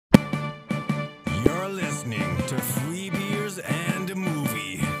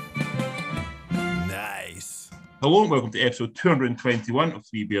Hello and welcome to episode 221 of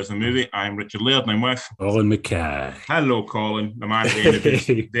Three Beers and a Movie. I'm Richard Laird and I'm with Colin Mackay. Hello, Colin, the man at the end of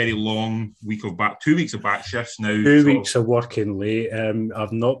his very long week of 2 weeks of back shifts now. 2 weeks of working late.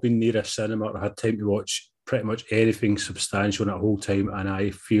 I've not been near a cinema or had time to watch pretty much anything substantial in that whole time, and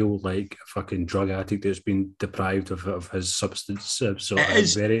I feel like a fucking drug addict that's been deprived of his substance. So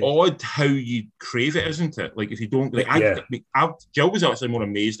it's odd how you crave it, isn't it? Like if you don't, like Jill was actually more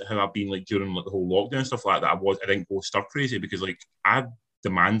amazed at how I've been like during like the whole lockdown and stuff like that. I didn't go stir crazy because like I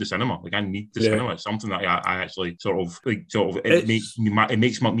demand the cinema. Like I need the cinema. It's something that I actually it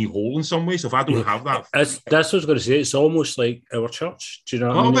makes me whole in some way. So if I don't have that, that's what I was going to say. It's almost like our church. Do you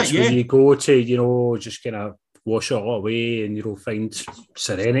know what I mean? It's when you go to, just kind of wash it all away and find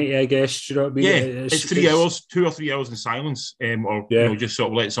serenity, I guess. Do you know what I mean? Yeah, it's 3 hours, 2 or 3 hours in silence, or just sort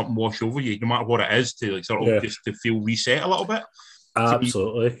of let something wash over you, no matter what it is, to like sort of just to feel reset a little bit.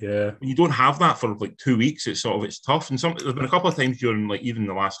 Absolutely, When you don't have that for like 2 weeks, it's tough. And there's been a couple of times during like even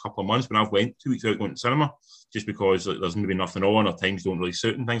the last couple of months when I've went 2 weeks without going to cinema, just because like, there's maybe nothing on or times don't really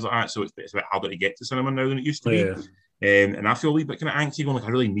suit and things like that. So it's a bit harder to get to cinema now than it used to be. And I feel a wee bit kind of anxious, going like I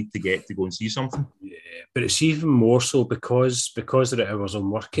really need to get to go and see something. Yeah, but it's even more so because of the hours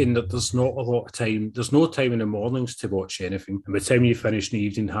I'm working that there's not a lot of time. There's no time in the mornings to watch anything. And by the time you finish in the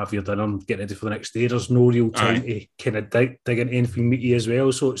evening, have your dinner and get ready for the next day, there's no real time to kind of dig into anything meaty as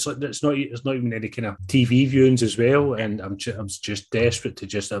well. So it's like there's not even any kind of TV viewings as well. And I'm just desperate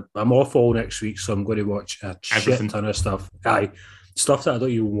to I'm off all next week, so I'm going to watch a shit ton of stuff. Stuff that I don't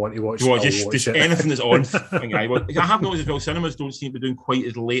even want to watch. Just anything that's on. I have noticed as well, cinemas don't seem to be doing quite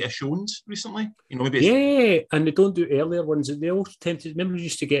as late as showings recently. And they don't do earlier ones. They all tend to. Remember, we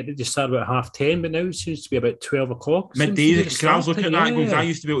used to get to start about 10:30, but now it seems to be about 12 o'clock. Midday. Because I was looking at that, going, I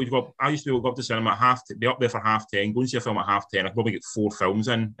used to be able to go. I used to be able to go up to cinema at be up there for 10:30, go and see a film at 10:30. I could probably get 4 films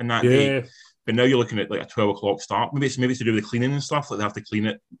in that day. But now you're looking at like a 12 o'clock start. Maybe it's to do with the cleaning and stuff. Like they have to clean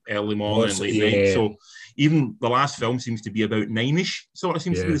it early morning and late night. So even the last film seems to be about 9ish. So it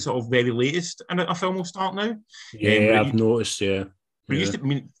seems to be the sort of very latest, and a film will start now. I've noticed. But it used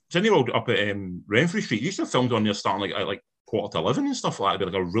to. Sydney Road up at Renfrew Street used to have films on there starting at 11:15 and stuff like that.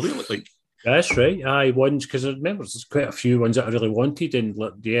 Like a really like. That's right. Ones because I remember there's quite a few ones that I really wanted, and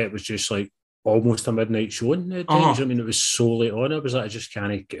it was just like almost a midnight showing at times. I mean, it was so late on. I was like, I just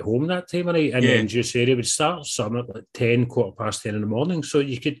can't get home that time of night. And then just area would start some at like 10, 10:15 in the morning. So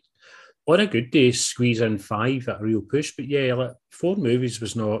you could, on a good day, squeeze in 5 at a real push. But like 4 movies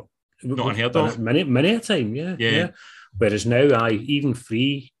was not unheard of. Many a time, yeah. Whereas now, even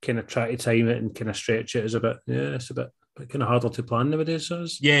 3 kind of try to time it and kind of stretch it is it's a bit kind of harder to plan nowadays. So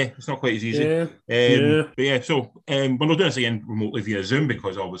it's not quite as easy. So we're not doing this again remotely via Zoom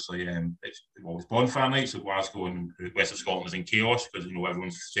because obviously it's always bonfire night, so Glasgow and the west of Scotland is in chaos because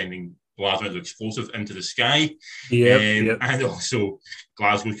everyone's sending plasma explosive into the sky. And also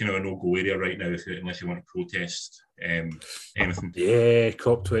Glasgow's kind of a no-go area right now unless you want to protest anything.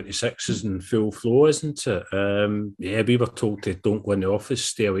 COP26 is in full flow, isn't it? We were told to don't go in the office,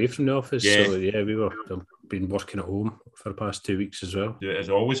 stay away from the office. So we were been working at home for the past 2 weeks as well. As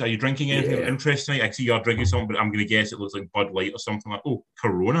always, are you drinking anything of interest tonight? I see you're drinking something, but I'm going to guess it looks like Bud Light or something like. Oh,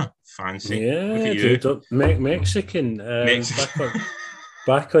 Corona, fancy. Dude, Mexican.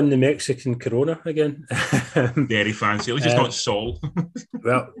 Back on the Mexican Corona again. Very fancy. At least it's not Sol.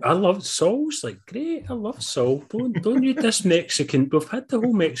 Well, I love Sol's great. I love Sol. Don't you diss Mexican? We've had the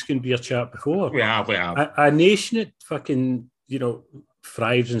whole Mexican beer chat before. We have. A nation that fucking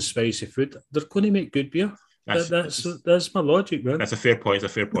thrives in spicy food, they're going to make good beer. That's my logic, man. That's a fair point.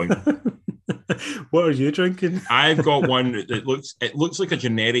 What are you drinking? I've got one that looks like a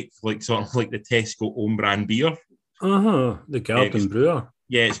generic, sort of like the Tesco own brand beer. The Garden Brewer.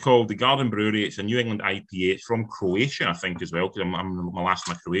 Yeah, it's called the Garden Brewery. It's a New England IPA. It's from Croatia, I think, as well, because I'm my last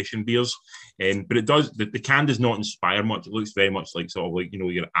of my Croatian beers. But it does, the can does not inspire much. It looks very much like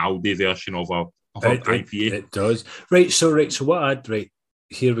your Aldi version of an IPA. It does. Right, so what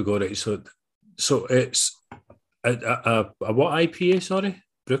here we go, right. So it's a what IPA, sorry?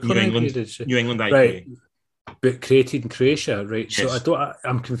 Brooklyn IPA. New England IPA. Right. But created in Croatia, right? Yes. So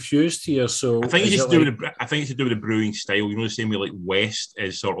I'm confused here. So I think it's to do with the brewing style. The same way like West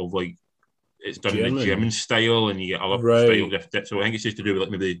is sort of like it's done in the German style, and you get other styles. So I think it's just to do with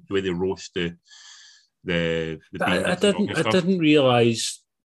maybe the way they roast the beans. I didn't realise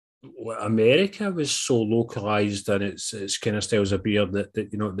America was so localized in its kind of styles of beer that they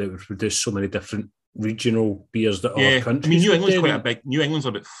would produce so many different regional beers that other countries. I mean, New England's quite a big. New England's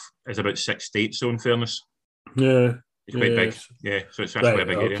about 6 states. So in fairness. Yeah. It's quite big. Yeah, so it's actually quite a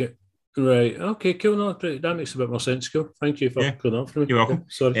big area. Right. Okay, cool. No, that makes a bit more sense. Cool. Thank you for going on for me. You're welcome. Yeah,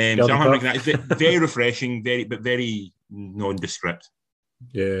 sorry. So I'm thinking that is very refreshing, very nondescript.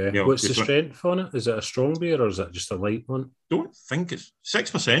 Yeah. What's the strength on it? Is it a strong beer or is it just a light one? Don't think it's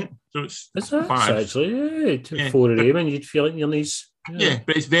 6%. So it's actually 4 a.m. and you'd feel it in your knees. Yeah,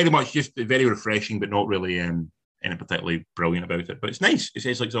 but it's very much just very refreshing, but not really anything particularly brilliant about it. But it's nice.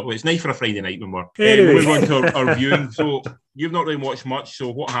 It's nice for a Friday night when we're moving on to our viewing. So you've not really watched much.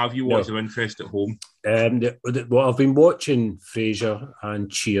 So what have you watched of interest at home? Well, I've been watching Frasier and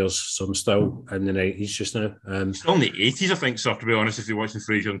Cheers, so I'm still in the 90s just now. Still in the 80s, I think, sir, to be honest, if you're watching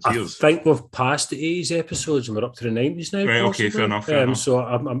Frasier and Cheers. I think we've passed the 80s episodes and we're up to the 90s now. Right, okay, fair enough. So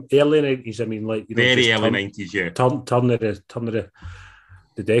I'm early 90s. I mean, like, very early 90s, yeah. Turn of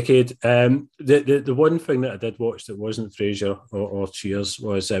the decade. The one thing that I did watch that wasn't Frasier or Cheers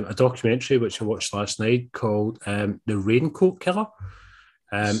was a documentary which I watched last night called The Raincoat Killer.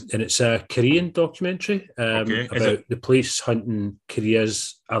 And it's a Korean documentary about the police hunting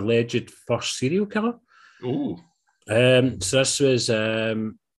Korea's alleged first serial killer. Oh. So this was,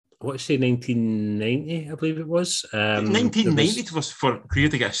 1990, I believe it was. 1990 for Korea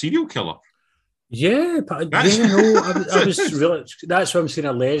to get a serial killer? Yeah, but I was really. That's why I'm saying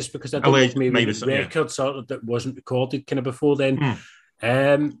alleged, because I don't know maybe records that wasn't recorded kind of before then.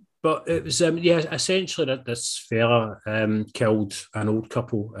 But it was essentially that this fella killed an old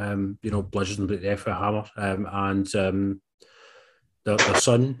couple, bludgeoned to death with a hammer, and their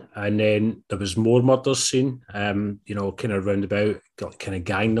son, and then there was more murders seen, kind of roundabout, kind of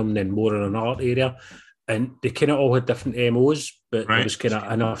gang them, then more in an art area. And they kind of all had different MOs, but there was kind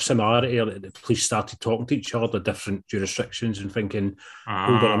of enough similarity that the police started talking to each other, the different jurisdictions, and thinking,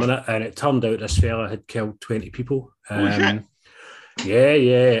 hold on a minute. And it turned out this fella had killed 20 people. And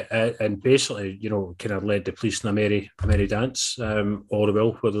basically, kind of led the police in a merry dance, all the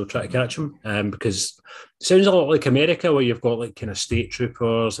while where they were trying to catch him. Because it sounds a lot like America, where you've got like kind of state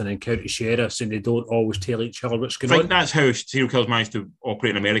troopers and then county sheriffs, and they don't always tell each other what's going on. I think that's how serial killers manage to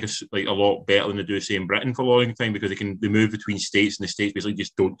operate in America, like a lot better than they do, say, in Britain for a long time, because they move between states, and the states basically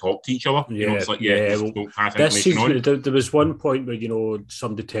just don't talk to each other. Don't pass information on. There was one point where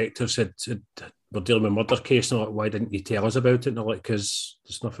some detectives said we're dealing with a murder case, and why didn't you tell us about it? And they're like, because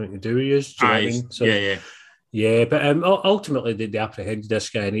there's nothing to do with you. Do you know what I mean? So, yeah, but ultimately they apprehended this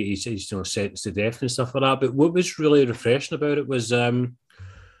guy, and he's sentenced to death and stuff like that. But what was really refreshing about it was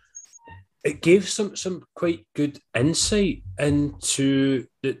it gave some quite good insight into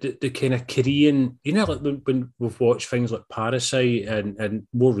the kind of Korean, like when we've watched things like Parasite and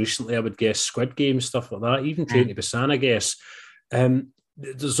more recently I would guess Squid Game, stuff like that, even Train to Busan, I guess.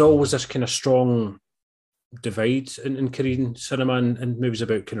 There's always this kind of strong divide in Korean cinema and movies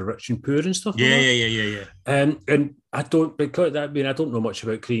about kind of rich and poor and stuff. Yeah. And I don't know much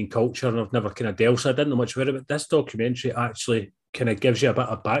about Korean culture, and I've never kind of delved, so I didn't know much about it. But this documentary actually kind of gives you a bit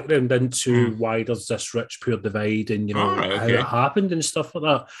of background into why there's this rich poor divide, and how it happened and stuff like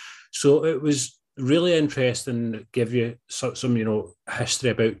that. So it was really interesting, give you some history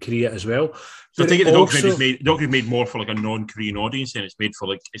about Korea as well. So I think the documentary made more for like a non-Korean audience, and it's made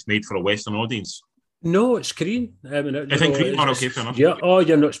for a Western audience. No, it's Korean. I think Korean. Okay, fair enough. Yeah. Oh,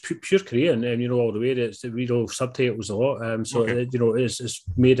 yeah. No, it's pure Korean. All the way. It's read all subtitles a lot. It's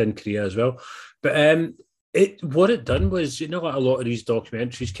made in Korea as well. But what it done was, like a lot of these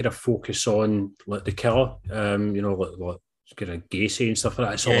documentaries kind of focus on like the killer. Like kind of Gacy and stuff like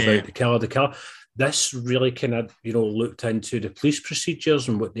that. It's all about the killer. This really kind of, looked into the police procedures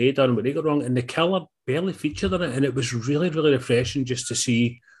and what they done, what they got wrong, and the killer barely featured in it, and it was really, really refreshing just to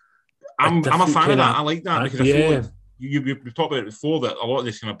see. I'm a fan of that. I like that, because I feel like you've talked about it before, that a lot of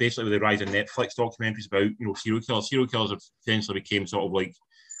this kind of basically with the rise of Netflix documentaries about serial killers. Serial killers have essentially became sort of like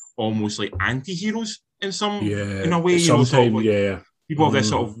almost like anti-heroes in a way. People have this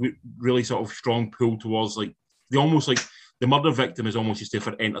sort of really sort of strong pull towards like the murder victim is almost just there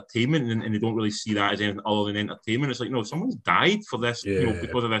for entertainment, and they don't really see that as anything other than entertainment. It's like, no, someone's died for this,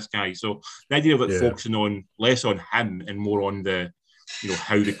 because of this guy. So the idea of focusing on less on him and more on the,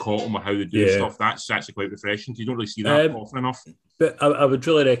 how they caught him or how they do stuff, that's actually quite refreshing. You don't really see that often enough. But I would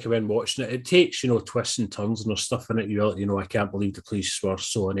really recommend watching it. It takes, twists and turns and there's stuff in it. I can't believe the police were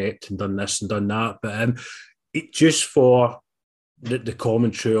so inept and done this and done that. But it just for the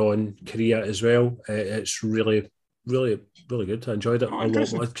commentary on Korea as well, it's really, really, really good. I enjoyed it a lot.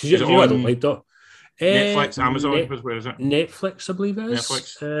 Because I don't like that. Netflix, Amazon, where is it? Netflix, I believe it is.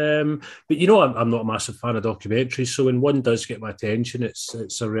 Netflix. But I'm not a massive fan of documentaries, so when one does get my attention,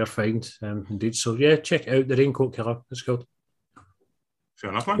 it's a rare find, indeed. So yeah, check it out, The Raincoat Killer. It's called.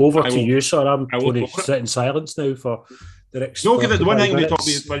 Fair enough, man. Over to you, sir. I'm going to sit in silence now for the next. No, because the one thing we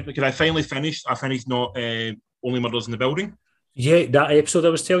talked about, because I finished not Only Murders in the Building. Yeah, that episode I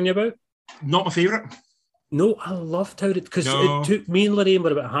was telling you about. Not my favourite. No, I loved how it, because it took me and Lorraine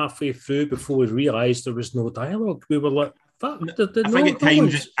were about halfway through before we realised there was no dialogue. We were like, fuck,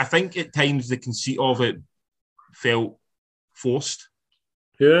 I think at times the conceit of it felt forced.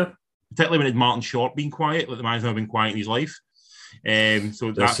 Yeah. Particularly when it had Martin Short being quiet, like the man's never been quiet in his life.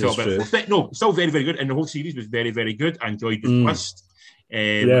 So that felt a bit forced. But no, still very, very good. And the whole series was very, very good. I enjoyed the twist. I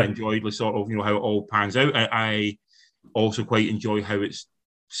enjoyed the sort of, how it all pans out. I also quite enjoy how it's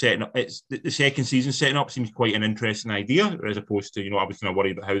setting up. It's the second season setting up seems quite an interesting idea, as opposed to, I was kind of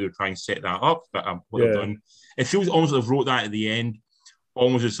worried about how they're trying to set that up. But what they've done, it feels almost like they've wrote that at the end,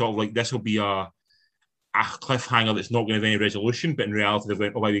 almost as sort of like this will be a cliffhanger that's not going to have any resolution, but in reality they've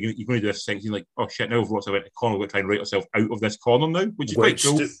went, you're going to do this thing, like, oh shit, now we've went to corner, we're trying to write ourselves out of this corner now, which is quite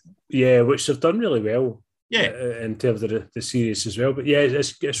cool. Which they've done really well. In terms of the series as well, but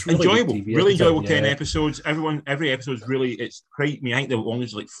it's really enjoyable. TV, really enjoyable. 10 episodes. Every episode's really, it's great. I think they're only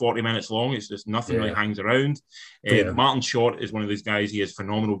like 40 minutes long. It's just nothing really hangs around. Martin Short is one of those guys. He is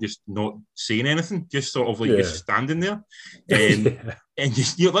phenomenal, just not saying anything, just sort of like just standing there, and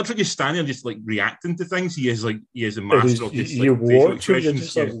just literally just standing and just like reacting to things. He is a master of just you watch him, you're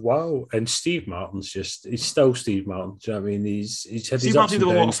just like, wow. And Steve Martin's he's still Steve Martin. Do you know what I mean? He's had Steve Martin did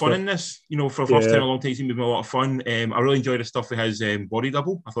a lot of fun in this. For the first time in a long time, he's been a lot of fun. I really enjoyed the stuff with his body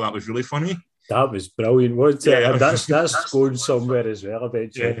double. I thought that was really funny. That was brilliant, wasn't it? And that's going somewhere as well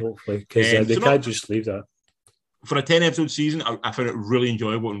eventually, hopefully, because they can't just leave that. For a 10-episode season, I found it really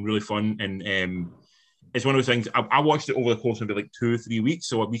enjoyable and really fun. And it's one of those things, I watched it over the course of maybe like 2 or 3 weeks,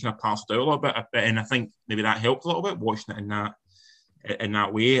 so we kind of passed it out a little bit. And I think maybe that helped a little bit, watching it in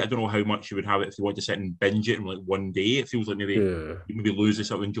that way. I don't know how much you would have it if you want to sit and binge it in like one day. It feels like maybe you maybe lose the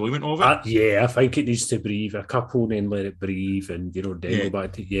sort of enjoyment of it. I think it needs to breathe a couple and then let it breathe, and then go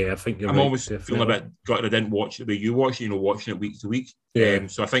back to I think I'm always feeling a bit gutted I didn't watch it the way you watched it, watching it week to week.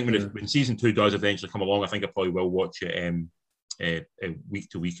 So I think when season 2 does eventually come along, I think I probably will watch it week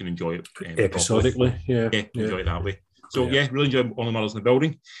to week and enjoy it episodically. Enjoy it that way. So really enjoyed Only Murders in the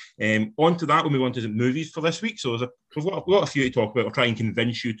Building. On to that, we'll move on to the movies for this week. So we've got a few to talk about. I'll try and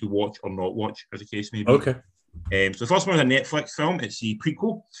convince you to watch or not watch, as the case may be. Okay. So the first one is a Netflix film. It's the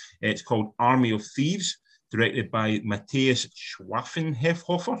prequel. It's called Army of Thieves, directed by Matthias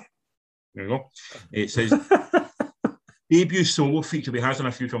Schweighöfer. There you go. It says debut solo feature. He has done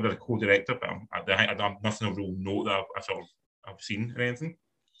a few films as a co-director, but I'm nothing of real note that I've seen or anything.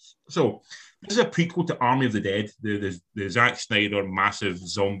 So this is a prequel to Army of the Dead, the Zack Snyder massive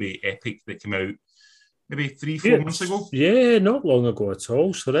zombie epic that came out maybe 3-4 months ago. Yeah, not long ago at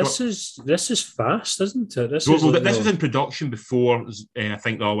all. So this is fast, isn't it? This was in production before I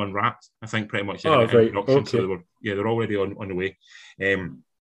think the other one wrapped. I think pretty much in production. Okay. So they're already on the way.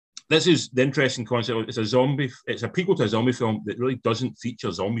 This is the interesting concept. It's a prequel to a zombie film that really doesn't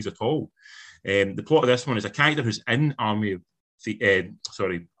feature zombies at all. The plot of this one is a character who's in Army of the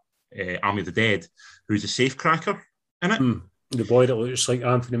Dead, who's a safecracker in it. The boy that looks like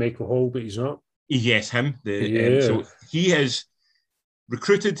Anthony Michael Hall, but he's not. Yes, him. So he is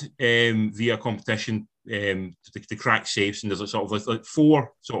recruited via competition to crack safes, and there's a sort of like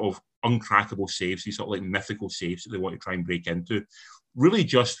 4 sort of uncrackable safes, these sort of like mythical safes that they want to try and break into. Really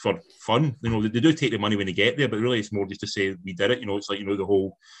just for fun. They do take the money when they get there, but really it's more just to say we did it. It's like, the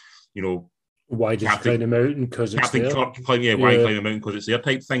whole, why did you climb the mountain? Because it's there. Why climb the mountain? Because it's their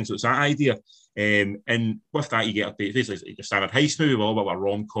type thing. So it's that idea. And with that, you get basically a standard heist movie with a little bit of a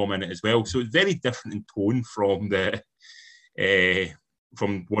rom-com in it as well. So it's very different in tone from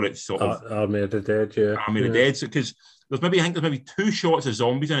what it's sort of Army of the Dead. Yeah, Army of the Dead. Because there's maybe 2 shots of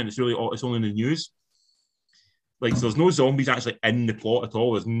zombies in it. It's only in the news. Like, so there's no zombies actually in the plot at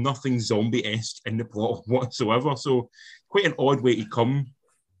all. There's nothing zombie-esque in the plot whatsoever. So quite an odd way to come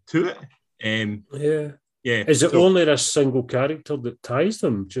to it. Is it only a single character that ties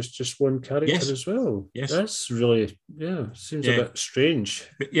them? Just one character as well? Yes. That's really, seems a bit strange.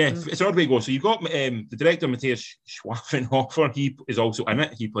 But it's an odd way to go. So you've got the director, Matthias Schweighöfer. He is also in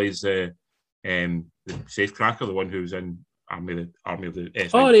it. He plays the safecracker, the one who's in Army of the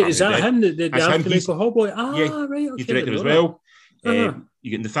is that him? The Anthony Michael Hall boy? Right. Okay, he's directed as well. You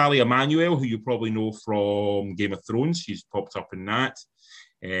get Nathalie Emmanuel, who you probably know from Game of Thrones. She's popped up in that.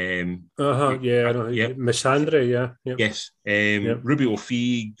 I know. Missandei, Yes. Ruby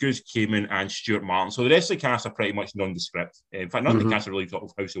O'Fee, Goose Kamen, and Stuart Martin. So the rest of the cast are pretty much nondescript. In fact, none of the cast are really sort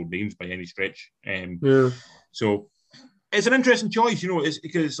of household names by any stretch. So it's an interesting choice, it's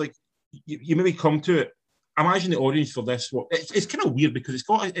because it's like you maybe come to it. Imagine the audience for this. It's kind of weird because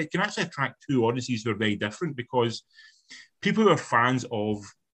it can actually attract 2 audiences who are very different, because people who are fans of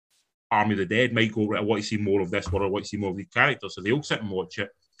Army of the Dead might go, right, I want to see more of this, or I want to see more of these characters, so they'll sit and watch it.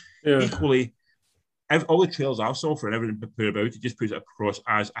 Yeah. Equally, all the trailers I saw for and everything about it just puts it across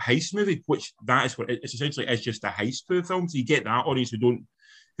as a heist movie, which that is what it's essentially is, just a heist film. So you get that audience who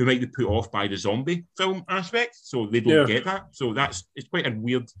might be put off by the zombie film aspect, so they don't get that. So it's quite a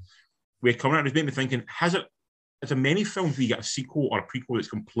weird way of coming at it. It's made me thinking, is there many films where you get a sequel or a prequel that's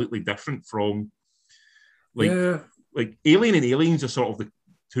completely different from like Alien and Aliens are sort of the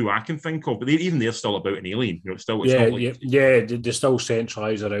two I can think of, but they're still about an alien. It's still they still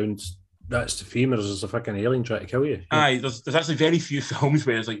centralise around that's the theme. There's a fucking alien trying to kill you. Aye, there's actually very few films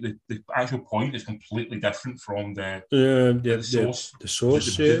where it's like the actual point is completely different from the source. The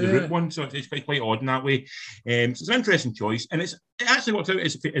source, the root one. So it's quite odd in that way. So it's an interesting choice, and it actually works out.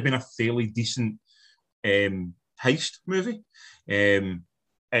 It's been a fairly decent heist movie.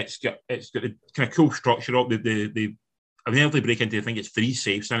 It's got a kind of cool structure up. I've been able to break into, I think it's 3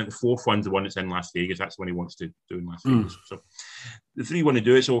 safes in it. The 4th one's the one that's in Las Vegas. That's the one he wants to do in Las Vegas. So the 3 want to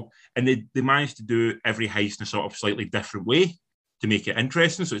do it. So, and they managed to do every heist in a sort of slightly different way to make it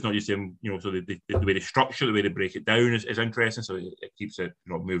interesting. So it's not just them, so the way they structure, the way they break it down is interesting. So it keeps it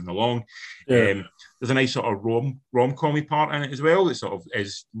moving along. Yeah. There's a nice sort of rom-com-y part in it as well. It sort of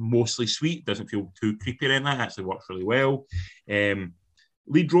is mostly sweet, doesn't feel too creepy or anything. It actually works really well.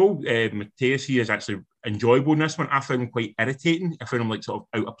 Lead role, Matthias, he is actually enjoyable in this one. I found him quite irritating. I found him like sort of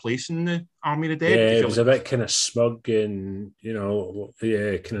out of place in the Army of the Dead. Yeah, it was a bit kind of smug and, kind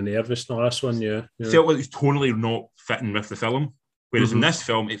of nervous in the last one, yeah. Felt like he's totally not fitting with the film. Whereas in this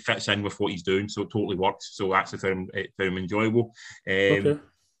film, it fits in with what he's doing, so it totally works. So I actually found him enjoyable.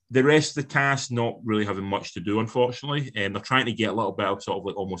 The rest of the cast not really having much to do, unfortunately. They're trying to get a little bit of sort of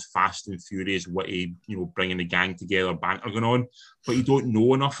like almost Fast and Furious, witty, bringing the gang together, banter going on, but you don't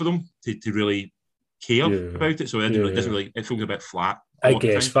know enough of them to really care about it. So it doesn't really. It feels a bit flat. I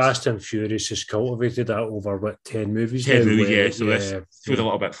guess Fast and Furious has cultivated that over 10 movies. 10 movies, yeah. So this feels a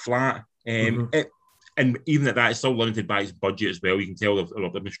little bit flat. And even at that, it's still limited by its budget as well. You can tell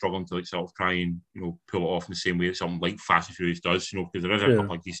they've been struggling to sort of try and pull it off in the same way that something like Fast and Furious does. Because there is a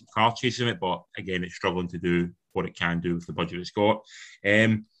couple of decent car chases in it, but again, it's struggling to do what it can do with the budget it's got.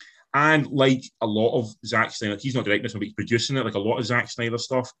 And like a lot of Zack Snyder, he's not directing this one, but he's producing it. Like a lot of Zack Snyder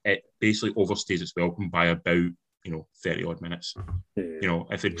stuff, it basically overstays its welcome by about 30 odd minutes.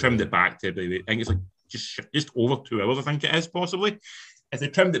 If they trimmed it back to, I think it's like just over 2 hours. I think it is possibly. If they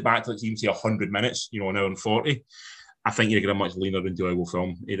trimmed it back to, let's even say 100 minutes, an hour and 40, I think you're going to get a much leaner, enjoyable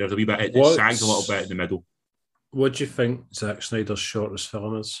film. There's a wee bit, it sags a little bit in the middle. What do you think Zack Snyder's shortest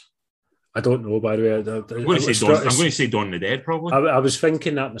film is? I don't know, by the way. I'm going to say Dawn of the Dead, probably. I was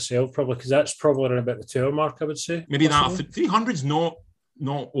thinking that myself, probably, because that's probably around about the 2 hour mark, I would say. Maybe possibly. That 300's not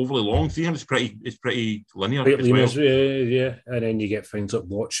overly long. 300 is pretty linear as well. Yeah. And then you get things like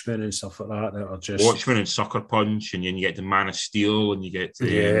Watchmen and stuff like that are just Watchmen and Sucker Punch, and then you get the Man of Steel, and you get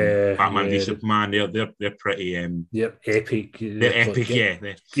Batman v Superman. They're pretty epic. They're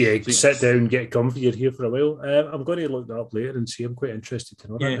epic, So sit down, get comfy. You're here for a while. I'm going to look that up later and see. I'm quite interested to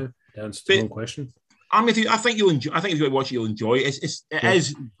know that now. To answer the question. I think you'll enjoy. I think if you watch it, you'll enjoy it. It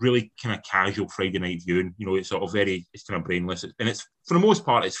is really kind of casual Friday night viewing. It's sort of it's kind of brainless, and it's for the most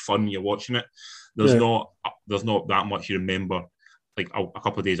part it's fun. You're watching it. There's not that much you remember, like a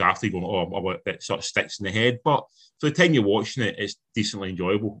couple of days after you going, it sort of sticks in the head. But for the time you're watching it, it's decently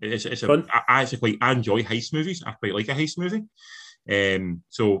enjoyable. It's fun. I enjoy heist movies. I quite like a heist movie.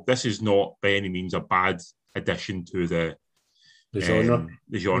 So this is not by any means a bad addition to the genre.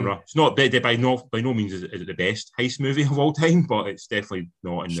 It's not by no means is it the best heist movie of all time, but it's definitely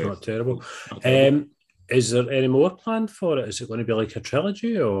not. Not terrible. Is there any more planned for it? Is it going to be like a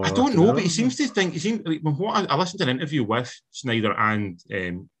trilogy? Or I don't know, but he seems to think. I listened to an interview with Snyder and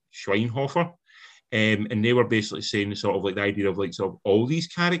Schweinhofer, and they were basically saying sort of like the idea of like sort of all these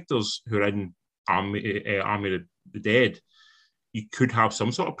characters who are in Army of the Dead, you could have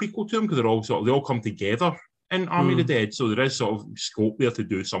some sort of prequel to them because they all come together in Army of the Dead, so there is sort of scope there to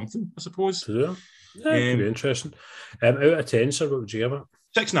do something, I suppose. Yeah, it could be interesting. Out of 10, sir, what would you give it?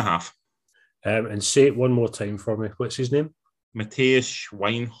 6.5. And say it one more time for me. What's his name? Matthias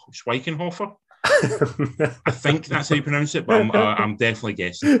Schweikenhofer. I think that's how you pronounce it, but I'm definitely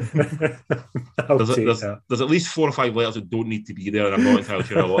guessing. There's at least 4 or 5 letters that don't need to be there, and I'm not entirely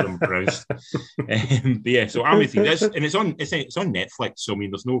sure a lot of them are pronounced. But yeah, so Army of the Dead, and it's on Netflix. So I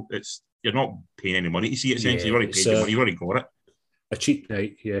mean, you're not paying any money to see it. Essentially, you've already paid your money, you've already got it. A cheap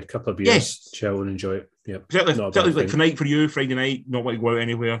night, yeah, a couple of beers, chill and enjoy it. Yeah, certainly like tonight for you, Friday night, not want to go out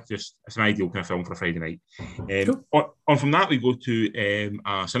anywhere. Just it's an ideal kind of film for a Friday night. Cool. On from that, we go to a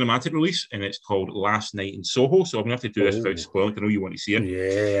cinematic release, and it's called Last Night in Soho. So I'm gonna have to do this without spoiling. I know you want to see it.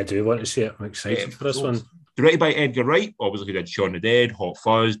 Yeah, I do want to see it. I'm excited for this one. Directed by Edgar Wright, obviously who did Shaun the Dead, Hot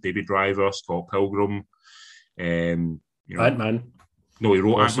Fuzz, Baby Driver, Scott Pilgrim, Ant-Man. No, he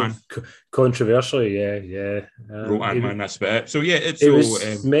wrote Ant-Man. Controversially, yeah. Wrote Ant-Man, that's about it. So, yeah, was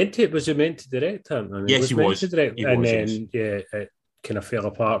it meant to direct Ant-Man? Yes, he was. It kind of fell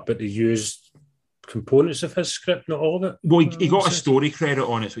apart, but they used components of his script, not all of it. Well, he got a story credit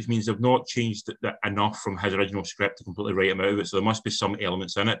on it, which means they've not changed it enough from his original script to completely write him out of it, so there must be some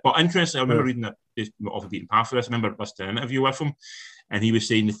elements in it. But interestingly, I remember reading it off the beaten path for this. I remember listening to an interview with him, and he was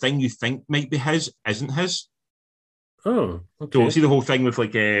saying the thing you think might be his isn't his. Oh, okay. So see the whole thing with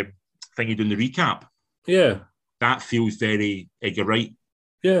like thing you do in the recap. Yeah, that feels very Edgar Wright.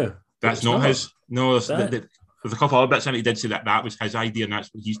 Yeah, that's not his. No, there's a couple other bits in it. He did say that was his idea, and that's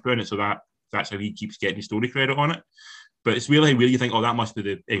what he's putting it. So that's how he keeps getting the story credit on it. But it's really weird. You think, that must be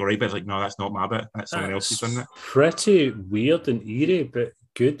the Edgar Wright bit. It's like, no, that's not my bit. That's someone else's done it. Pretty weird and eerie, but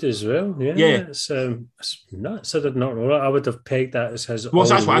good as well. Yeah. It's nuts. I did not know that. I would have pegged that as his. Well,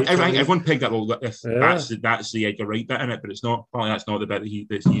 that's why everyone pegged that role. That's the Edgar Wright bit in it, but it's not. Well, that's not the bit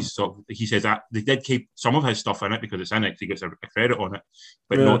that he's sort of. He says that they did keep some of his stuff in it because it's in it. He gets a credit on it,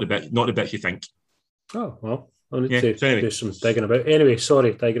 but not the bits you think. Oh well, I need to do some digging about. Anyway,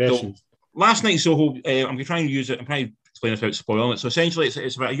 sorry, digression. So, Last Night in Soho. I'm going to try and use it. I'm trying to explain this without spoiling it. So essentially,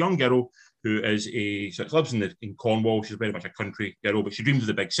 it's about a young girl who is lives in Cornwall. She's very much a country girl, but she dreams of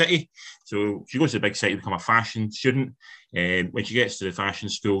the big city. So she goes to the big city to become a fashion student. When she gets to the fashion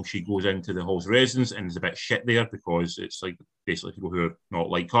school, she goes into the Hall's residence and there's a bit shit there because it's like basically people who are not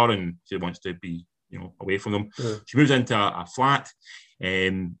like her and she wants to be away from them. Yeah. She moves into a flat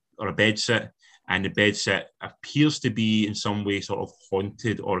or a bedsit. And the bedsit appears to be in some way sort of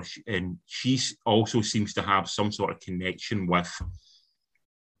haunted, and she also seems to have some sort of connection with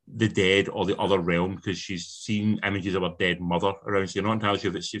the dead or the other realm because she's seen images of her dead mother around. So you're not entirely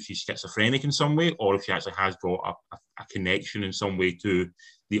sure if she's schizophrenic in some way or if she actually has got a connection in some way to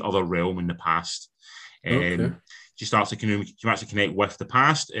the other realm in the past. Okay. She starts to connect with the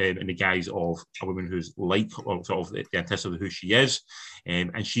past in the guise of a woman who's like, or sort of the antithesis of who she is,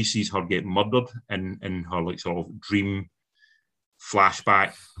 and she sees her get murdered in her like sort of dream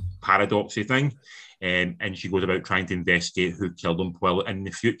flashback paradoxy thing, and she goes about trying to investigate who killed them well in the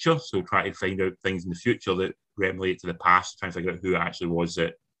future. So try to find out things in the future that relate to the past, trying to figure out who it actually was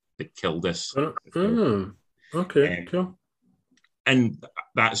that killed this. Okay, cool. And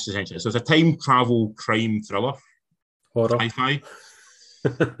that's essentially it. So it's a time travel crime thriller. Horror. Sci-fi.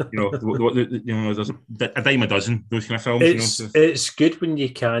 There's a dime a dozen those kind of films. It's good when you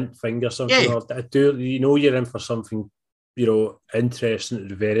can't finger something. Yeah. Or you're in for something, interesting at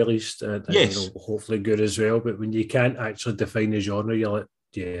the very least, and hopefully good as well. But when you can't actually define the genre, you're like,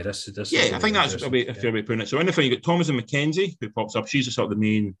 this. Yeah, I think that's a fair way of putting it. So in the film, you got Thomasin McKenzie who pops up. She's the sort of the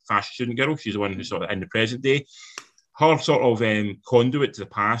main fashion student girl. She's the one who's sort of in the present day. Her sort of conduit to the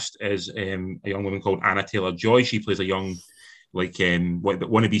past is a young woman called Anna Taylor-Joy. She plays a young,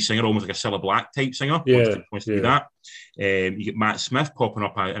 wannabe singer, almost like a Cilla Black type singer. Wants to do that. You get Matt Smith popping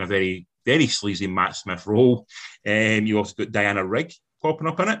up in a very, very sleazy Matt Smith role. You also got Diana Rigg popping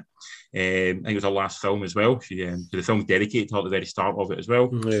up in it. I think it was her last film as well. The film's dedicated to her at the very start of it as well.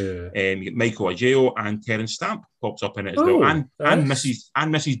 You get Michael Ajao and Terence Stamp pops up in it as well. And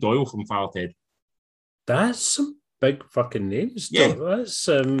Mrs. Doyle from Firehead. That's some big fucking names. Yeah.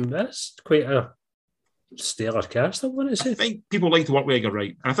 That's quite a stellar cast, I want to say. I think people like to work with Edgar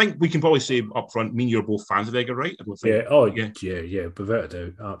Wright. And I think we can probably say up front, me and you're both fans of Edgar Wright. I don't think, yeah, without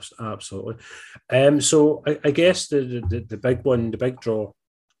a doubt. Absolutely. So I guess the big one, the big draw,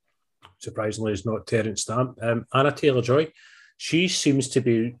 surprisingly, is not Terence Stamp. Anna Taylor-Joy, she seems to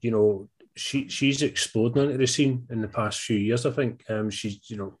be, she's exploding onto the scene in the past few years, I think. She's,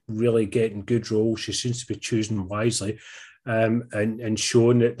 really getting good roles. She seems to be choosing wisely and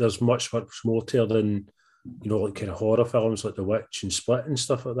showing that there's much more to her than, like kind of horror films like The Witch and Split and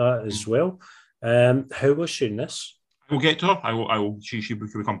stuff like that as well. How was she in this? I will get to her. I will. She will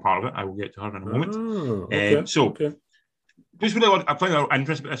become part of it. I will get to her in a moment. Okay. Just really, I find out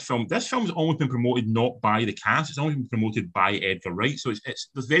interesting about this film. This film's almost been promoted not by the cast; it's always been promoted by Edgar Wright. So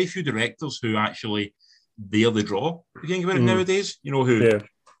there's very few directors who actually they're the draw. You think about it nowadays,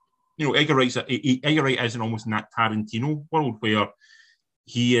 Edgar Wright isn't almost in that Tarantino world where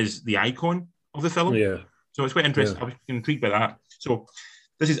he is the icon of the film. Yeah. So it's quite interesting. I was intrigued by that. So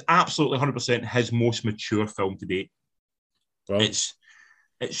this is absolutely 100% his most mature film to date. it's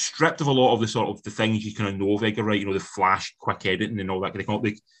stripped of a lot of the sort of the things you kind of know of Edgar Wright, the flash, quick editing and all that kind of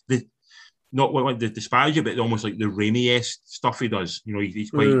the not like the disparage, but almost like the Raimi-esque stuff he does.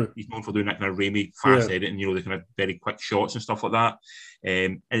 He's known for doing that kind of Raimi fast editing, the kind of very quick shots and stuff like that.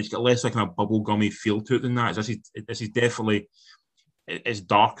 And it's got less like kind of bubblegummy feel to it than that. This is definitely, it's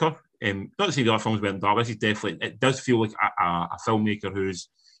darker. Not to say the other films weren't dark, it does feel like a filmmaker who's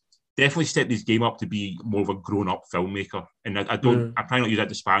definitely stepped his game up to be more of a grown-up filmmaker. And I try not to use that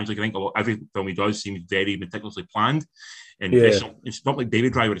disparagingly. I think every film he does seems very meticulously planned. And it's not like Baby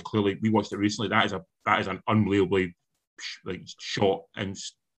Driver. It's clearly, we watched it recently. That is an unbelievably shot and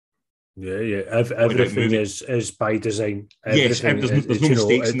everything is by design. Yes, there's no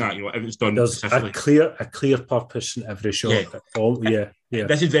mistakes in that. Everything's done. There's a clear purpose in every shot.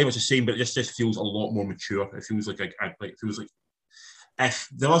 This is very much the same, but it just feels a lot more mature. It feels like if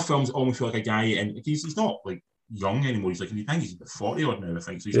the other films almost feel like a guy, and he's not like young anymore. He's like, I think he's about 40 odd now. I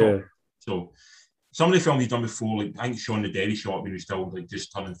think so. He's not. So some of the films he's done before, like I think Shaun the Dead, he shot when he was still like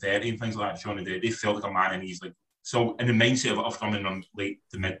just turning 30 and things like that. Shaun the Dead, they felt like a man, and he's like so in the mindset of coming on late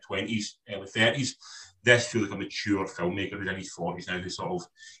to mid 20s, early 30s. This feels like a mature filmmaker who's in his 40s now,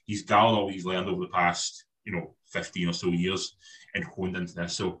 he's gathered all he's learned over the past 15 or so years and honed into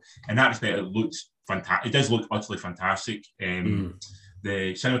this. So in that respect, it looks fantastic. It does look utterly fantastic.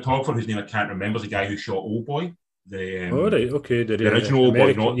 The cinematographer, whose name I can't remember, is the guy who shot Old Boy. The original Old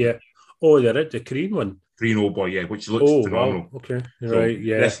Boy, not the Korean one. Korean Old Boy, yeah, which looks phenomenal. Wow. Okay, right,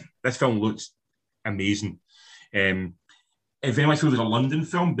 yeah. This film looks amazing. It very much feels like a London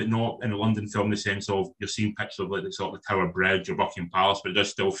film, but not in a London film in the sense of you're seeing pictures of like the sort of the Tower Bridge or Buckingham Palace, but it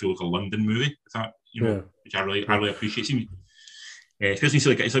does still feel like a London movie. Which I really appreciate.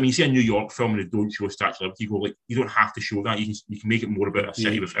 Especially when you see a New York film and they don't show Statue of Liberty, you go like, you don't have to show that. You can make it more about a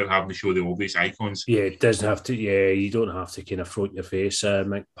city without having to show the obvious icons. Yeah, it doesn't have to. Yeah, you don't have to kind of front your face.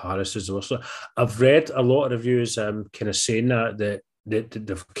 Paris is also. I've read a lot of reviews kind of saying that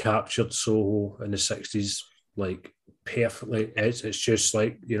they've captured Soho in the 60s like perfectly. It's just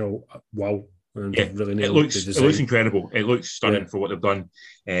like wow. Really it looks incredible. It looks stunning for what they've done.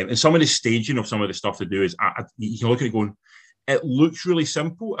 And some of the staging of some of the stuff they do is you can look at it going, it looks really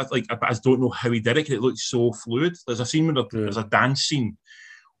simple. I don't know how he did it. It looks so fluid. There's a scene where there's a dance scene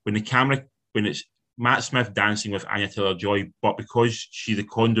when it's Matt Smith dancing with Anya Taylor-Joy, but because she's the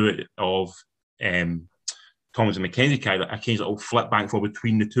conduit of Thomas and Mackenzie character, I can little flip back and forth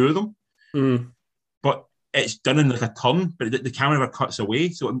between the two of them. But it's done in like a turn, but the camera never cuts away.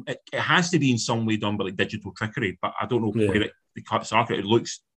 So it has to be in some way done by like digital trickery, but I don't know where the cuts are. It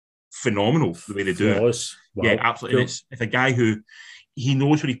looks phenomenal the way they do it. Wow. Yeah, absolutely. Cool. And it's a guy who he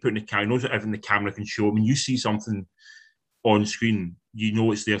knows what he's putting in the camera, he knows what everything the camera can show. When you see something on screen, you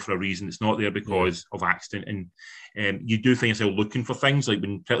know it's there for a reason. It's not there because of accident. And you do find yourself looking for things like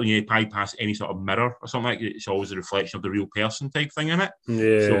when you bypass any sort of mirror or something like that, it's always a reflection of the real person type thing in it.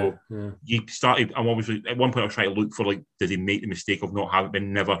 You started, I'm obviously at one point I was trying to look for like, did he make the mistake of not having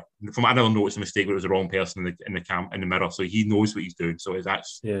been never from I never noticed a mistake where it was the wrong person in the mirror. So he knows what he's doing. So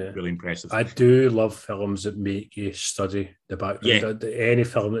that's really impressive. I do love films that make you study the background. Any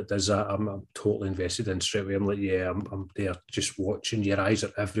film that does that, I'm totally invested in straight away. I'm like, I'm there just watching. Your eyes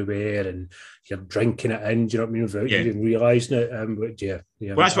are everywhere and you're drinking it in. Do you know what I mean? Without even realising it.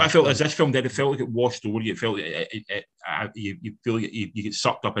 Well, that's what I felt as this film did. It felt like it washed over you. It felt you feel like you get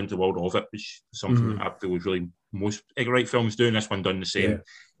sucked up into the world of it, which is something that I feel was really most Edgar Wright films doing. This one done the same.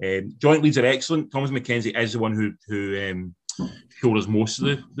 Joint leads are excellent. Thomas Mackenzie is the one who showed us most of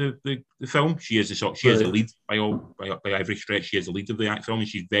the film. She is the lead by every stretch. She is the lead of the film, and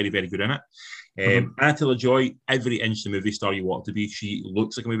she's very, very good in it. Anya Taylor-Joy, every inch the movie star you want to be. She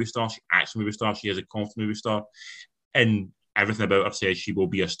looks like a movie star. She acts like a movie star. She is a confident movie star, and everything about her says she will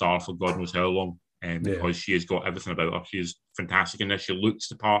be a star for God knows how long. Because she has got everything about her. She is fantastic in this. She looks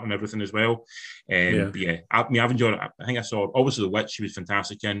the part and everything as well. I've enjoyed it. I think I saw, obviously, The Witch, she was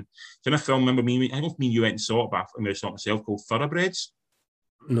fantastic in. It's in a film, remember me, I don't know if you went and saw it, but I saw it myself, called Thoroughbreds.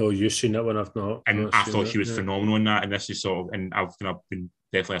 No, you've seen that one, I've not. And I thought she was phenomenal in that, and this is sort of, and I've been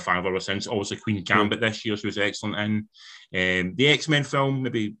definitely a fan of her ever since. Obviously, Queen Gambit this year, she was excellent in. The X-Men film,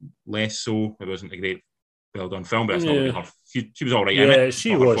 maybe less so. It wasn't a great well done film, but it's not really her. She was all right in it. Yeah,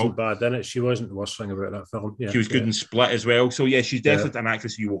 she wasn't bad in it. She wasn't the worst thing about that film. She was good in Split as well. So she's definitely an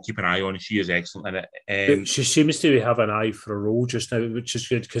actress you will keep an eye on, and she is excellent in it. She seems to have an eye for a role just now, which is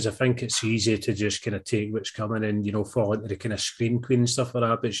good because I think it's easy to just kind of take what's coming and fall into the kind of screen queen and stuff like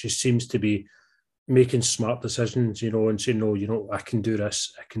that. But she seems to be making smart decisions, and saying, no, I can do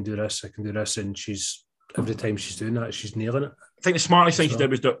this, I can do this, I can do this, and she's every time she's doing that, she's nailing it. think the smartest thing she did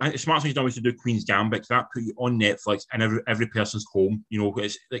was to do Queen's Gambit. That put you on Netflix and every person's home. You know,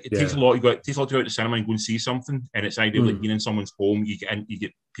 it's like it takes a lot. It takes a lot to go out to the cinema and go and see something, and it's ideal like being in someone's home. You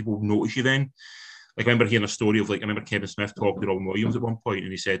get people notice you then. Like I remember hearing a story of I remember Kevin Smith talking to Robin Williams at one point,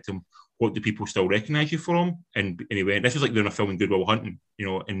 and he said to him, "What do people still recognise you from?" And anyway, this was like doing a film in Good Will Hunting, you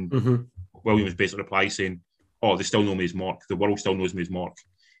know, and Williams basically replied saying, "Oh, they still know me as Mark. The world still knows me as Mark."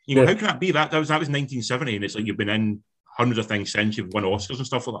 You know, how can that be? That was 1970, and it's like you've been in hundreds of things since you've won Oscars and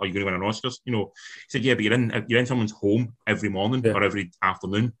stuff like that. Are you going to win an Oscars? You know, he said, "Yeah, but you're in someone's home every morning or every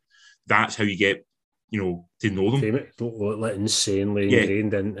afternoon. That's how you get." You know, to know them. Like insanely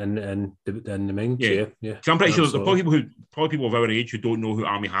ingrained in the mind. Yeah. I'm pretty sure there's probably people of our age who don't know who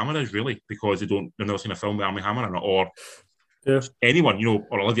Armie Hammer is really because they've never seen a film with Armie Hammer in it, or anyone, you know,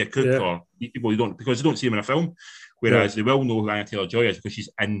 or Olivia Cooke, or people because they don't see him in a film. Whereas they will know who Anya Taylor-Joy is because she's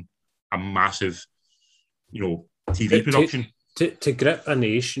in a massive, you know, TV production. To grip a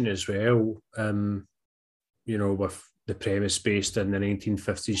nation as well, you know, with the premise based in the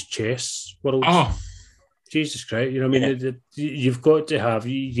 1950s chess world. Oh. Jesus Christ! You know, what I mean, you've got to have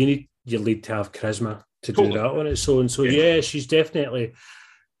you need your lead to have charisma to do that on its own. So she's definitely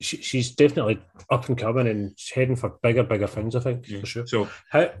up and coming and heading for bigger things. I think for sure. So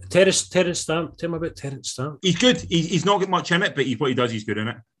Terence Stamp. Tell me about Terence Stamp. He's good. He's not got much in it, but what he does, he's good in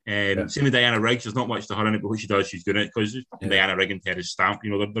it. Same with Diana Rigg. There's not much to her in it, but what she does, she's good in it because Diana Rigg and Terence Stamp.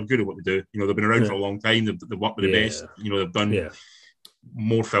 You know, they're good at what they do. You know, they've been around for a long time. They've worked with the best. You know, they've done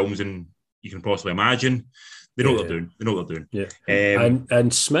more films than you can possibly imagine. They know what they're doing. Yeah.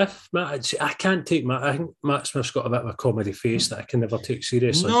 And Smith, Matt, I can't take Matt. I think Matt Smith's got a bit of a comedy face that I can never take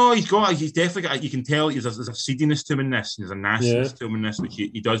seriously. No, he's definitely got. You can tell there's a seediness to him in this. There's a nastiness to him in this, which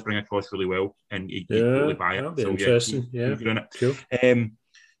he does bring across really well, and you totally buy it. That'll be interesting. He's good in it. Cool.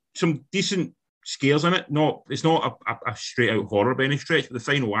 Some decent scares in it. It's not a straight out horror by any stretch, but the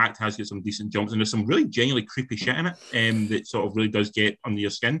final act has got some decent jumps, and there's some really genuinely creepy shit in it that sort of really does get under your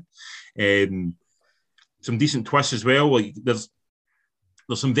skin. Some decent twists as well. Like there's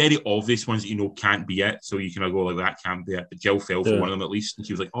some very obvious ones that you know can't be it, so you can go like that can't be it. But Jill fell for one of them at least, and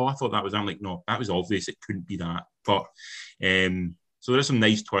she was like, "Oh, I thought that was." I'm like, "No, that was obvious. It couldn't be that." But so there's some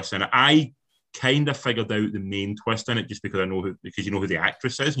nice twists in it. I kind of figured out the main twist in it just because because you know who the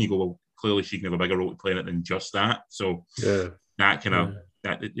actress is, and you go, "Well, clearly she can have a bigger role to play in it than just that." So that kind of.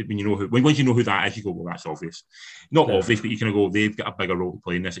 When you know once you know who that is, you go, well, that's obvious. Not obvious, but you kind of go, they've got a bigger role to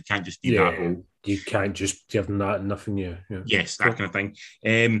play in this. It can't just be that role. You can't just give them that and nothing new. Yeah. Yes, that kind of thing.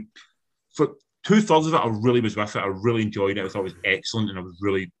 For 2/3 of it, I really was with it. I really enjoyed it. I thought it was excellent, and I was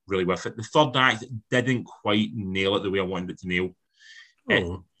really, really with it. The third act didn't quite nail it the way I wanted it to nail.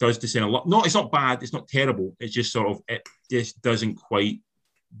 It does descend a lot. No, it's not bad. It's not terrible. It's just sort of, it just doesn't quite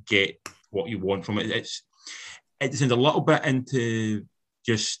get what you want from it. It descends a little bit into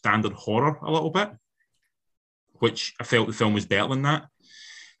just standard horror a little bit, which I felt the film was better than that.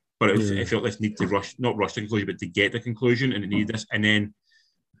 But I felt this need to not rush the conclusion, but to get the conclusion, and it needed this. And then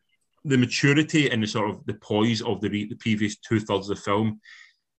the maturity and the sort of the poise of the previous 2/3 of the film,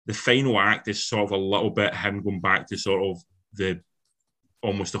 the final act is sort of a little bit him going back to sort of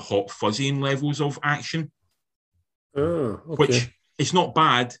almost the hot fuzzying levels of action. Which it's not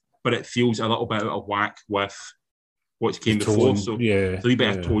bad, but it feels a little bit out of whack with what came before. So there's a wee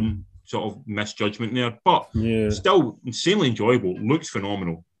bit of tone sort of misjudgment there, but still insanely enjoyable. Looks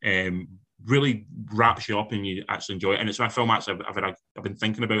phenomenal. Really wraps you up and you actually enjoy it. And it's my film actually I've been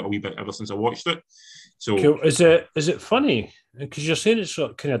thinking about a wee bit ever since I watched it. So cool. Is it funny? Because you're saying it's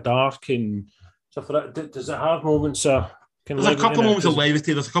sort of kind of dark and stuff like that. Does it have moments of there's a couple of moments of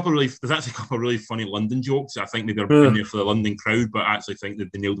levity. There's actually a couple of really funny London jokes. I think maybe they're in there for the London crowd, but I actually think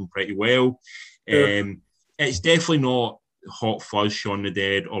that they nailed them pretty well. It's definitely not Hot Fuzz, Shaun the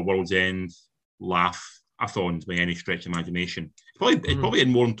Dead, or World's End laugh-a-thons by any stretch of imagination. It's probably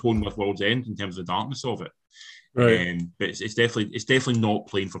in more in tone with World's End in terms of the darkness of it. Right. But it's definitely not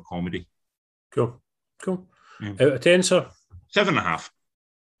playing for comedy. Cool. Out of 10, sir? 7.5.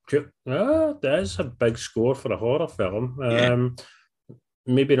 Cool. That is a big score for a horror film.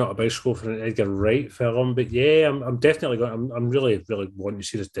 Maybe not a big score for an Edgar Wright film, but I'm definitely going. I'm really, really wanting to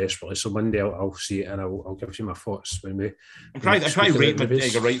see this desperately. So Monday I'll see it and I'll give you my thoughts when we. I'm trying to rate my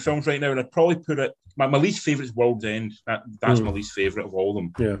Edgar Wright films right now, and I'd probably put it. My least favourite is World's End. That's my least favourite of all of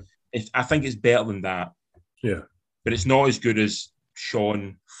them. Yeah, I think it's better than that. Yeah, but it's not as good as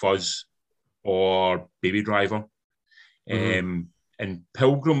Shaun, Fuzz, or Baby Driver. And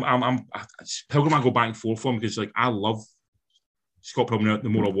Pilgrim, Pilgrim. I go back and forth on because I love Scott Pilgrim the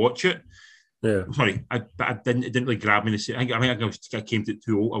more I watch it. Yeah. Sorry, it didn't really grab me. I think I came to it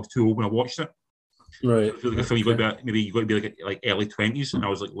too old. I was too old when I watched it. Right. I feel like a film you got to be maybe you got to be like early 20s, and I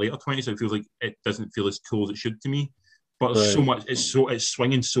was like later 20s. So it feels like it doesn't feel as cool as it should to me. But there's so much. It's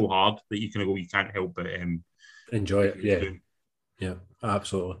swinging so hard that you kind of go. You can't help but enjoy it. Yeah,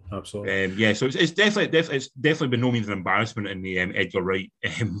 absolutely. So it's definitely by no means an embarrassment in the Edgar Wright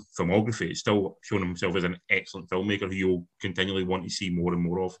filmography. It's still shown himself as an excellent filmmaker who you'll continually want to see more and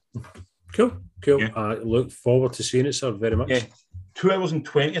more of. Cool. Yeah. I look forward to seeing it, sir, very much. Yeah. 2 hours and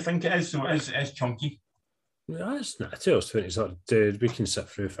 20, I think it is, so it's chunky. Yeah, it's not 2 hours 20. So, dude, we can sit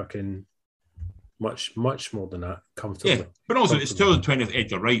through fucking much more than that comfortably. Yeah, but also it's 2 hours and 20 of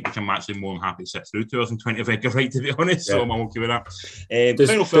Edgar Wright, which I'm actually more than happy to sit through 2 hours and 20 of Edgar Wright, to be honest. So I'm okay with that.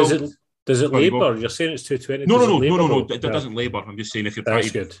 Final film. Does it labour? You're saying it's 220? No. It doesn't labour. I'm just saying if you're trying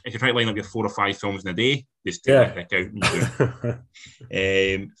to line up your 4 or 5 films in a day, just take that out and do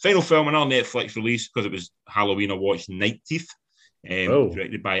it. Final film, another Netflix release because it was Halloween. I watched Night Teeth.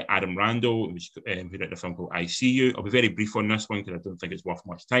 Directed by Adam Randall, who directed a film called I See You. I'll be very brief on this one because I don't think it's worth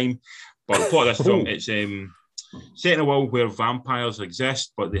much time. But the plot of this film, it's set in a world where vampires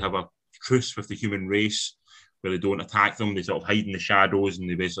exist, but they have a truce with the human race where they don't attack them. They sort of hide in the shadows, and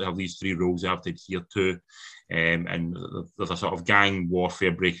they basically have these 3 rules they have to adhere to. And there's a sort of gang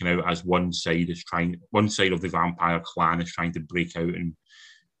warfare breaking out as one side of the vampire clan is trying to break out and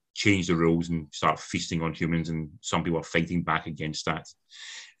change the rules and start feasting on humans, and some people are fighting back against that.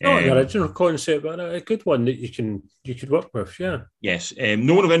 The original concept, but a good one that you could work with, yeah. Yes,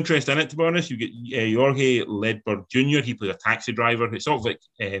 no one of interest in it, to be honest. You get Jorge Ledberg Jr. He plays a taxi driver. It's sort of like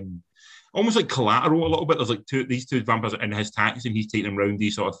almost like Collateral a little bit. There's like these two vampires in his taxi, and he's taking them around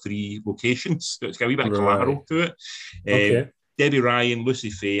these sort of 3 locations. So it's got a wee bit of Collateral to it. Debbie Ryan, Lucy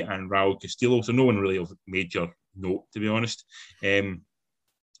Faye, and Raul Castillo. So no one really of major note, to be honest.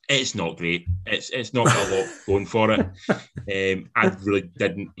 It's not great. It's not got a lot going for it. I really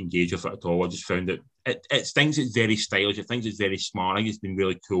didn't engage with it at all. I just found it thinks it's very stylish. It thinks it's very smart. I think it's been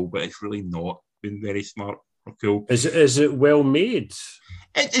really cool, but it's really not been very smart or cool. Is it well made?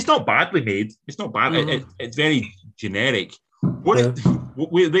 It's not badly made. It's not bad. It's very generic. The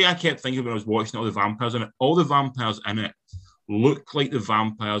way I kept thinking when I was watching all the vampires in it, all the vampires in it look like the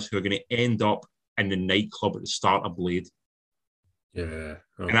vampires who are going to end up in the nightclub at the start of Blade. Yeah.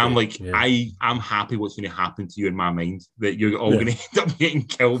 Okay. And I'm like, I'm happy what's going to happen to you in my mind, that you're all going to end up getting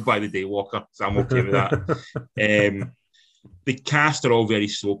killed by the Daywalker. So I'm okay with that. The cast are all very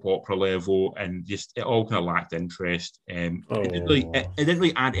soap opera level, and just it all kind of lacked interest. It didn't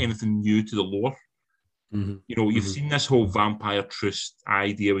really add anything new to the lore. Mm-hmm. You know, you've seen this whole vampire truce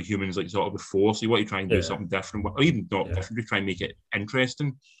idea with humans like sort of before, so you want to try and do something different, or even not different, to try and make it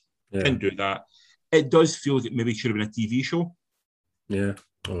interesting. Didn't do that. It does feel like it maybe should have been a TV show. Yeah.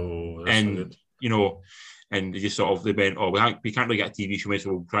 And you know, and they just sort of they went, we can't really get a TV show,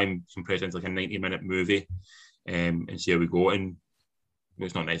 so we'll try and compress it into like a 90-minute movie, and see how we go. And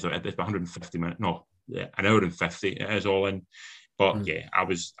it's not nice. It's 150 minutes. No, an hour and 50. It is all in. But I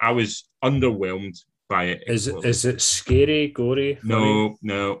was underwhelmed by it. Is it scary, gory? Funny?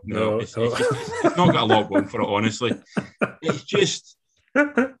 No. It's not got a lot going for it, honestly. It's just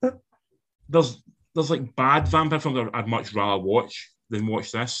there's like bad vampire films I'd much rather watch than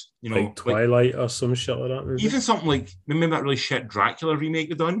watch this. You know, like Twilight or some shit like that. Maybe? Even something like, remember that really shit Dracula remake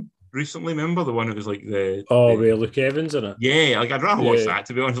they done recently? Remember the one that was like where Luke Evans in it? Yeah, like I'd rather watch that,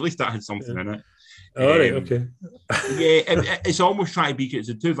 to be honest. At least that had something in it. All right, okay. It's almost trying to be, because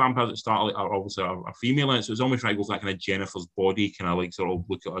the 2 vampires that start are obviously are female in it, so it's almost trying to go for that kind of Jennifer's Body, kind of like sort of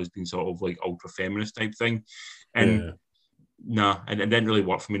look at us being sort of like ultra feminist type thing. And and it didn't really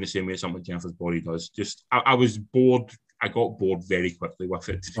work for me in the same way something like Jennifer's Body does. Just I was bored. I got bored very quickly with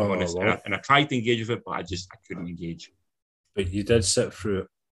it, to be honest. And I tried to engage with it, but I couldn't engage. But you did sit through it.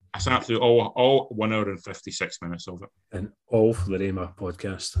 I sat through all 1 hour and 56 minutes of it. And all for the Rayma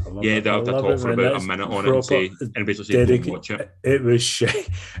podcast. They'll talk for about a minute on it and basically say, don't watch it. It was shit.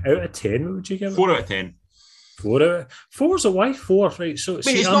 Out of 10, what would you give it? 4 out of 10. 4 out of 4's a why 4, right? So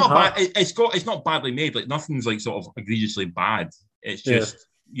it's not bad. It's not badly made. Like nothing's like sort of egregiously bad. It's just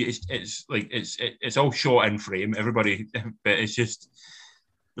it's all shot in frame. Everybody, but it's just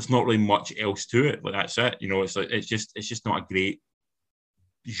there's not really much else to it. Like that's it. You know, it's just not a great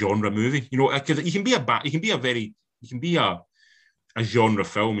genre movie. You know, because you can be a genre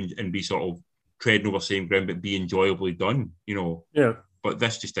film and be sort of treading over the same ground, but be enjoyably done. You know. Yeah. But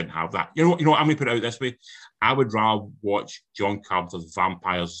this just didn't have that. You know. I'm going to put it out this way: I would rather watch John Carpenter's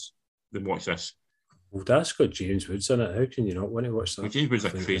Vampires than watch this. Well, that's got James Woods in it. How can you not want to watch that? Well, James Woods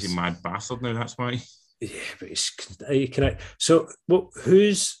is a crazy mad bastard now. That's why. Yeah, but you can. So,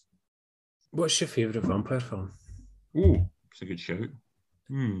 what's your favourite vampire film? Ooh, it's a good shout.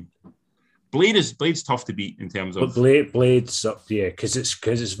 Blade's tough to beat in terms of. But Blade's up, yeah, because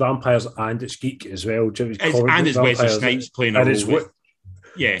it's vampires and it's geek as well. And it's Wesley Snipes playing a role.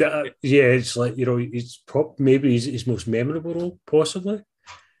 Yeah, it's like, you know, maybe his most memorable role, possibly.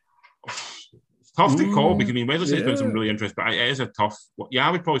 It's tough to call because I mean Wesley Snipes has some really interesting, but it is a tough. Yeah,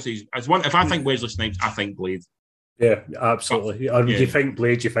 I would probably say as one. If I think Wesley Snipes, I think Blade. Yeah, absolutely. But, you think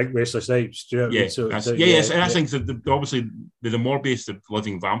Blade, you think Wesley Snipes. Do you know what I mean? Yes, and I think that obviously the more based the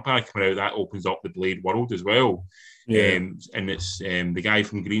living vampire coming out, that opens up the Blade world as well. Yeah, and it's the guy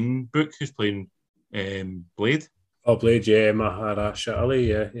from Green Book who's playing Blade. Oh, Blade, yeah, Mahershala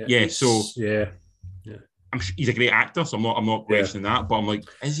Ali, yeah. He's a great actor, so I'm not questioning that. But I'm like,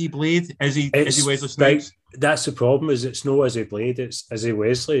 is he Blade? Is he Wesley Snipes? That's the problem. Is it's not as a Blade, it's as a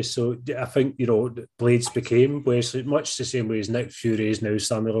Wesley. So I think, you know, Blades became Wesley, much the same way as Nick Fury is now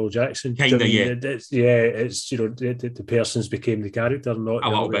Samuel L. Jackson. Kinda, yeah. It's you know the person's became the character, not a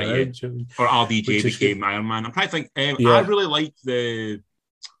little bit, yeah. Or RDJ became Iron Man. I'm trying to think. I really like the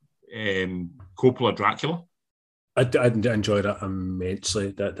Coppola Dracula. I enjoyed it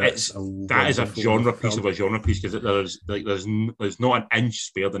immensely. That is a genre piece of a genre piece because there's not an inch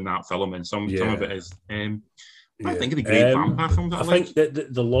spared in that film, and some of it is. I think of the great vampire films. I think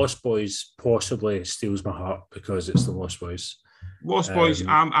that the Lost Boys possibly steals my heart because it's the Lost Boys. Lost Boys.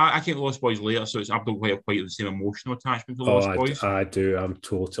 I came to Lost Boys later, so I don't quite the same emotional attachment to Lost Boys. I do. I'm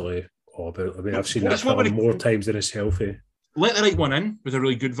totally all about it. I mean, I've seen that film more times than it's healthy. Let the Right One In was a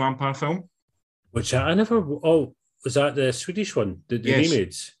really good vampire film. Which I never. Oh, was that the Swedish one? The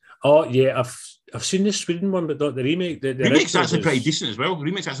remake? Oh yeah, I've seen the Sweden one, but not the remake. The remake's actually pretty decent as well. The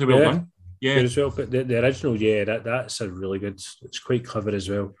remake's actually well done. Yeah, as well. But the original, that's a really good. It's quite clever as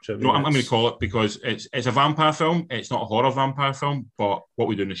well. So, I'm going to call it because it's a vampire film. It's not a horror vampire film, but What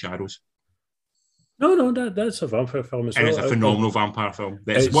We Do in the Shadows. No, that's a vampire film as well. And it's a phenomenal vampire film.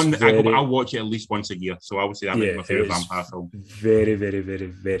 It's one that I'll watch it at least once a year. So I would say that's my favourite vampire film. Very, very, very,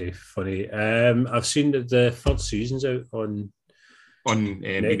 very funny. I've seen that the third season's out on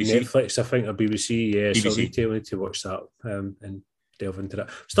BBC. Netflix, I think, or BBC. Yeah, BBC. So I need to watch that and delve into that.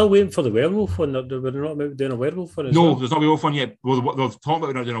 Still waiting for the werewolf one. We're not doing a werewolf one. No, there's not a werewolf one yet. Well, they've talked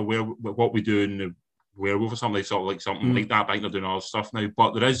about doing What We Do in the Werewolf or something like something like that. But I think they're doing other stuff now.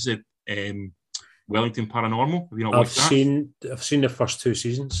 But there is Wellington Paranormal. Have you not watched that? I've seen the first 2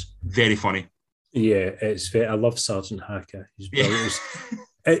 seasons. Very funny. Yeah, it's I love Sergeant Hacker. He's brilliant.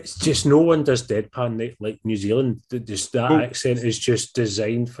 It's just no one does deadpan like New Zealand. Just that accent is just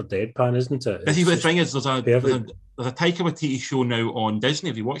designed for deadpan, isn't it? The thing is, there's a Taika Waititi show now on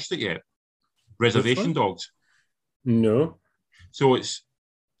Disney. Have you watched it yet? Reservation Dogs. No. So it's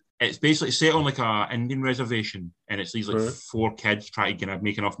basically set on like a Indian reservation, and it's these 4 kids trying to kind of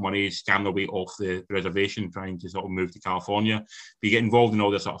make enough money, scam their way off the reservation, trying to sort of move to California. They get involved in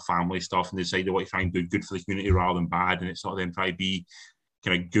all this sort of family stuff, and they decide they want to try and do good for the community rather than bad, and it's sort of them try to be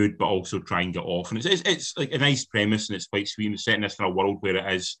kind of good, but also try and get off. And it's like a nice premise, and it's quite sweet. And it's set in this kind of world where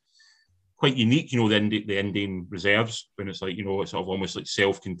it is quite unique, you know, the Indian reserves, when it's like, you know, it's sort of almost like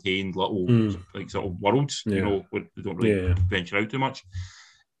self-contained little like sort of worlds, you know, where they don't really venture out too much.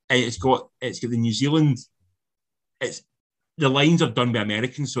 And it's got the New Zealand. The lines are done by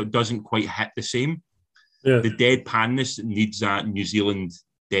Americans, so it doesn't quite hit the same. Yeah. The deadpanness needs that New Zealand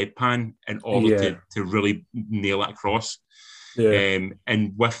deadpan in order to really nail it across. Yeah.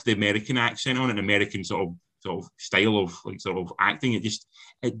 And with the American accent on it, an American sort of style of like sort of acting,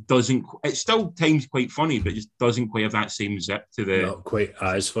 it doesn't. It's still times quite funny, but it just doesn't quite have that same zip to the. Not quite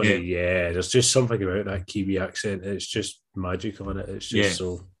as funny. Yeah, there's just something about that Kiwi accent. It's just magical in it. It's just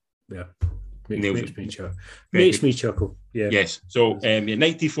so. Yeah, makes me chuckle. Yeah. Yes. So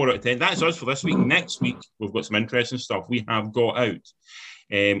 94 out of 10. That's us for this week. Next week we've got some interesting stuff. We have got out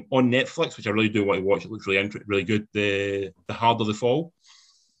on Netflix, which I really do want to watch. It looks really good. The Harder the Fall,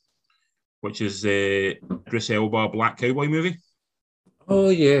 which is the Idris Elba Black Cowboy movie. Oh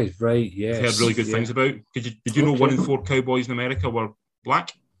yeah, right. Yeah. I've heard really good things about. Did you know 1 in 4 cowboys in America were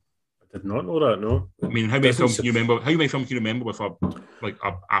black? Did not know that. No. I mean, how many films can you remember? How many films can you remember with a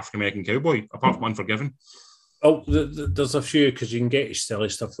African American cowboy, apart from Unforgiven? Oh, there's a few because you can get silly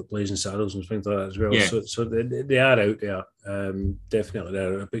stuff like Blazing Saddles and things like that as well. Yeah. So they are out there, definitely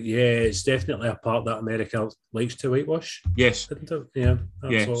there. But yeah, it's definitely a part that America likes to whitewash. Yes. Yeah. Absolutely.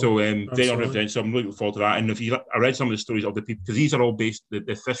 Yeah. So very underrepresented. So I'm looking forward to that. And I read some of the stories of the people, because these are all based.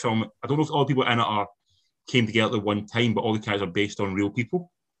 The fifth film, I don't know if all the people in it came together at one time, but all the characters are based on real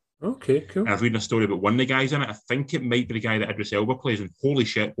people. Okay, cool. And I've read a story about one of the guys in it. I think it might be the guy that Idris Elba plays, and holy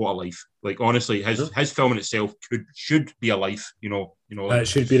shit, what a life! Like honestly, his film in itself should be a life. It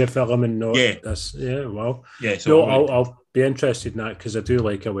should be the film and not this. Yeah, well, yeah. So I'll be interested in that because I do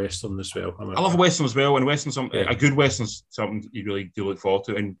like a western as well. I love a western as well, and a good western's something you really do look forward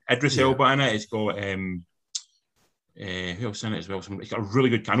to. And Idris Elba in it, it's got who else in it as well? It's got a really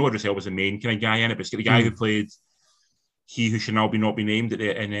good. I know Idris Elba's the main kind of guy in it, but it's got the guy who played He Who Shall Now Be Not Be Named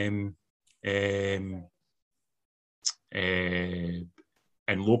in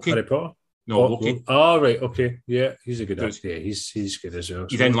Loki. Harry Potter? No, Loki. Oh, right, okay. Yeah, he's a good actor. Yeah, he's good as well.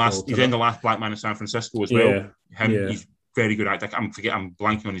 He's in The Last Black Man in San Francisco as well. He's very good actor. I'm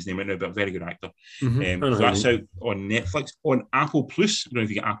blanking on his name right now, but a very good actor. So that's out on Netflix. On Apple Plus, I don't know if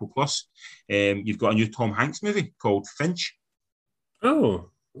you get Apple Plus, you've got a new Tom Hanks movie called Finch. Oh,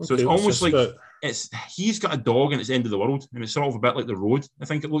 okay. So it's almost like he's got a dog and it's the end of the world, and it's sort of a bit like The Road. I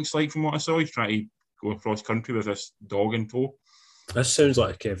think it looks like from what I saw. He's trying to go across country with this dog in tow. This sounds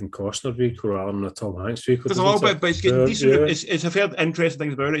like a Kevin Costner vehicle rather than a Tom Hanks vehicle. There's a little bit, but it's getting decent. It's a fair interesting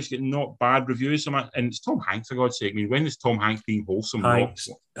things about it. It's getting not bad reviews, and it's Tom Hanks, for God's sake. I mean, when is Tom Hanks being wholesome?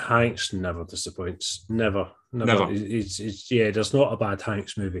 Hanks never disappoints. Never. There's not a bad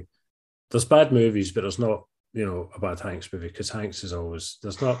Hanks movie. There's bad movies, but there's not, a bad Hanks movie because Hanks is always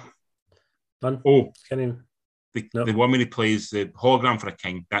there's not none. Oh, the one when he plays the hologram for a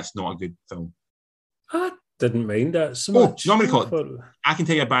king. That's not a good film. Didn't mind that so much. I can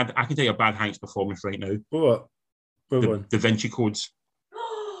tell you a bad Hanks performance right now. What one? Da Vinci Codes.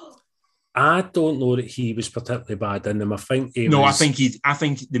 I don't know that he was particularly bad in them. I think I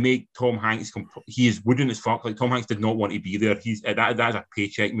think they make Tom Hanks. He is wooden as fuck. Like Tom Hanks did not want to be there. That is a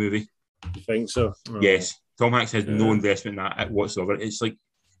paycheck movie. You think so? Oh. Yes. Tom Hanks has no investment in that whatsoever. It's like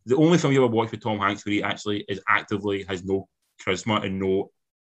the only film you ever watch with Tom Hanks where he actually has no charisma and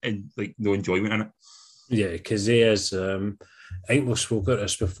no enjoyment in it. Yeah, because he is, I think we've spoken about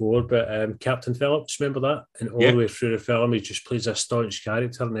this before, but Captain Phillips, remember that? And all the way through the film, he just plays a staunch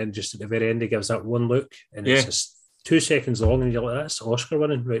character, and then just at the very end, he gives that one look, and it's just 2 seconds long, and you're like, that's Oscar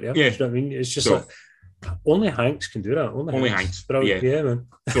winning right there. Yeah. Do you know what I mean? It's just only Hanks can do that. Only Hanks. Yeah, man.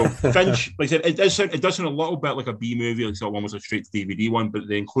 So Finch, like I said, it does sound a little bit like a B movie, like sort of almost a straight to DVD one, but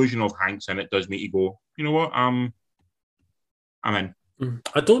the inclusion of Hanks in it does make you go, you know what? I'm in.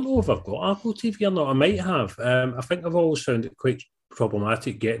 I don't know if I've got Apple TV or not. I might have. I think I've always found it quite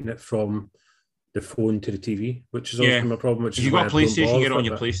problematic getting it from the phone to the TV, which is often my problem. If you've got a PlayStation, you get it on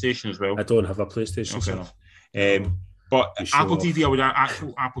your PlayStation as well. I don't have a PlayStation. Okay, enough. But Apple TV, I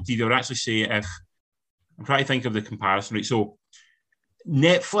would actually say if I'm trying to think of the comparison, right? So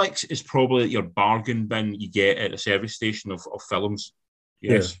Netflix is probably your bargain bin you get at a service station of films.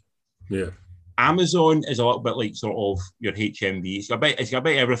 Yes. Yeah. Amazon is a little bit like sort of your HMV. It's got a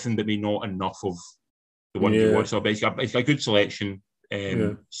bit everything, but maybe not enough of the ones you want. So it's got a good selection,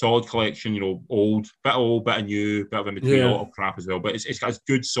 solid collection. Old, bit of new, bit of in between, a lot of crap as well. But it's got a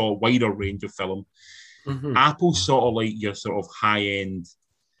good, sort of wider range of film. Mm-hmm. Apple's sort of like your sort of high end,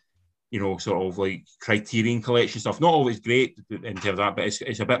 sort of like Criterion collection stuff. Not always great in terms of that, but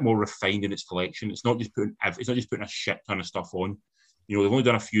it's a bit more refined in its collection. It's not just putting a shit ton of stuff on. They've only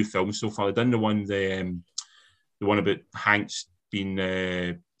done a few films so far. They've done the one about Hanks being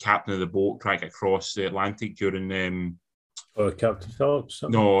captain of the boat trying to get across the Atlantic during Captain Phillips?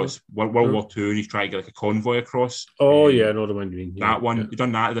 No, it's World War II, and he's trying to get like a convoy across. Oh, I know the one you mean. That one. They've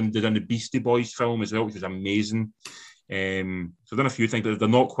done that. They've done the Beastie Boys film as well, which was amazing. So they've done a few things, but they're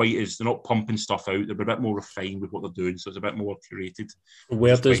not pumping stuff out. They're a bit more refined with what they're doing, so it's a bit more curated.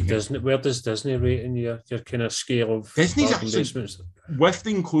 Where does Disney rate in your kind of scale of Disney's actually, with the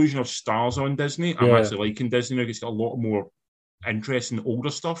inclusion of stars on Disney, I'm actually liking Disney now. It's got a lot more interest in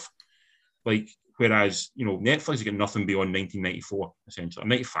older stuff. Like, whereas, Netflix has got nothing beyond 1994, essentially.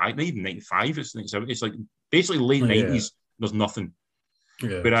 95, not even 95. It's like basically late 90s, there's nothing.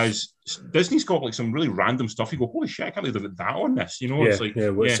 Yeah. Whereas Disney's got like some really random stuff. You go, holy shit, I can't believe they've got that on this.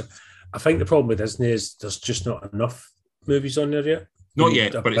 I think the problem with Disney is there's just not enough movies on there yet. Not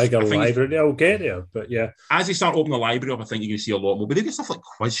yet, but it's a bigger library. I'll get there, but as they start opening the library up, I think you're going to see a lot more. But they get stuff like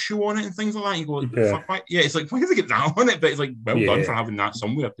Quiz Show on it and things like that. You go, it's like, why did they get that on it? But it's like, well done for having that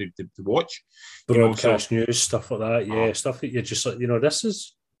somewhere to watch. Broadcast news, stuff like that. Stuff that you're just like, this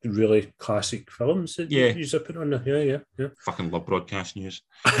is really classic films that you put on there. Yeah. Fucking love Broadcast News.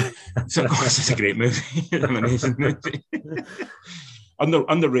 It's a great movie. An amazing movie.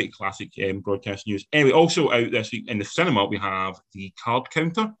 Underrated classic Broadcast News. Anyway, also out this week in the cinema, we have The Card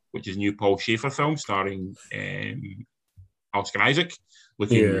Counter, which is a new Paul Schaefer film starring Oscar Isaac,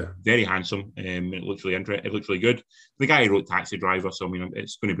 looking very handsome. It looks really interesting. It looks really good. The guy who wrote Taxi Driver, so I mean,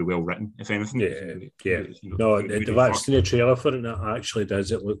 it's going to be well written, if anything. No, the trailer for it actually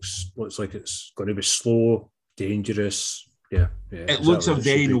does. It looks like it's going to be slow, dangerous. Yeah. It looks a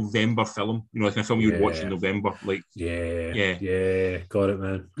very November film, like a film you would watch in November. Like, got it,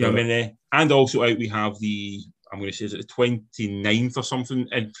 man. And also out we have I'm going to say, is it the 29th or something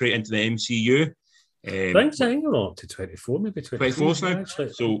entry into the MCU? I think I'm up to 24, maybe 24 now.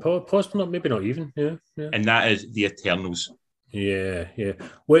 Actually. So possibly not, maybe not even. Yeah. And that is the Eternals. Yeah.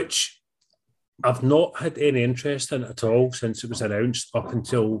 Which I've not had any interest in at all since it was announced up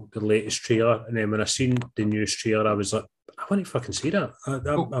until the latest trailer. And then when I seen the newest trailer, I was like, I want to fucking see that.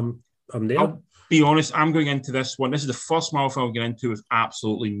 I'm there. I'll be honest, I'm going into this one. This is the first Marvel film I'm going into with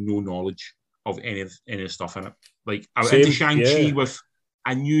absolutely no knowledge of any of the stuff in it. Like, I went into Shang-Chi with,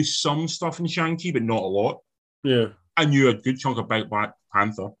 I knew some stuff in Shang-Chi, but not a lot. Yeah. I knew a good chunk about Black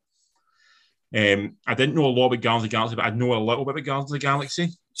Panther. I didn't know a lot about Guardians of the Galaxy, but I know a little bit about Guardians of the Galaxy.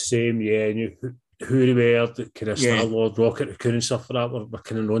 Same, yeah. I knew who they were, the kind of Star-Lord, Rocket Raccoon and stuff like that were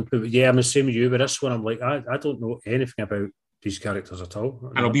kind of known. But yeah, I'm the same with you. But this one, I'm like, I don't know anything about these characters at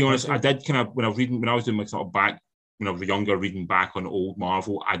all. And I'll be honest, I did kind of, when I was doing my sort of back, when I was younger, reading back on old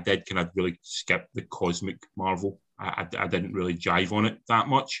Marvel, I did kind of really skip the cosmic Marvel. I didn't really jive on it that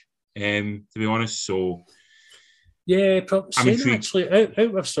much, to be honest. So, yeah, probably actually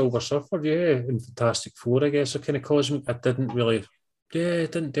out with Silver Surfer, and Fantastic Four, I guess, are kind of cosmic. I didn't really,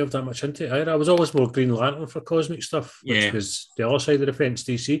 didn't delve that much into it either. I was always more Green Lantern for cosmic stuff, which was the other side of the fence,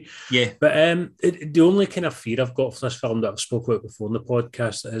 DC. Yeah. But the only kind of fear I've got for this film that I've spoken about before in the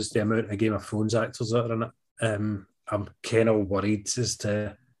podcast is the amount of Game of Thrones actors that are in it. I'm kind of worried as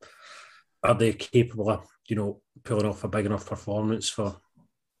to, are they capable of, pulling off a big enough performance for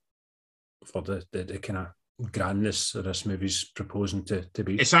the kind of grandness that this movie's proposing to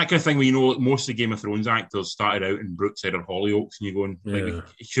be. It's that kind of thing where, most of the Game of Thrones actors started out in Brookside or Hollyoaks, and you're going, like,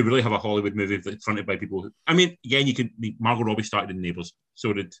 you should really have a Hollywood movie fronted by people who, I mean, again, Margot Robbie started in Neighbours,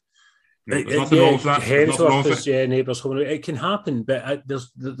 so did, there's nothing wrong with that. Hemsworth Neighbours, it can happen, but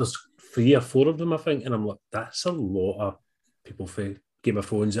there's 3 or 4 of them, I think, and I'm like, that's a lot of people for Game of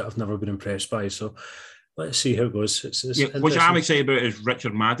Thrones that I've never been impressed by, so let's see how it goes. What I'm excited about is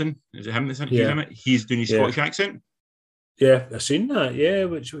Richard Madden. Is it him that's in it? He's doing his Scottish accent. Yeah, I've seen that. Yeah,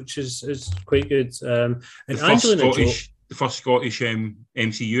 which is quite good. And the first Scottish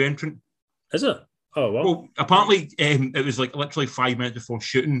MCU entrant. Is it? Oh, wow. Well, apparently it was like literally 5 minutes before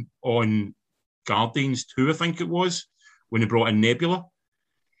shooting on Guardians 2, I think it was, when they brought in Nebula.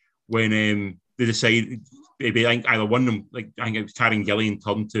 When they decided, maybe I think either one of them, like I think it was Karen Gillian,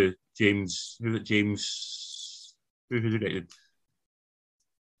 turned to James. Who directed?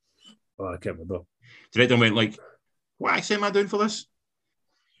 Oh, I can't remember. Director went like, "What accent am I doing for this?"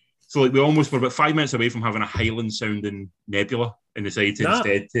 So like we almost were about 5 minutes away from having a Highland sounding Nebula, and decided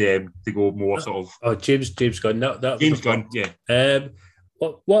instead to go more sort of. Oh, James Gunn. That James Gunn, yeah.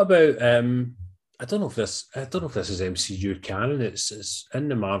 What about I don't know if this is MCU canon. It's in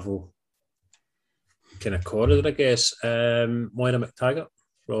the Marvel kind of corridor, I guess. Moira McTaggart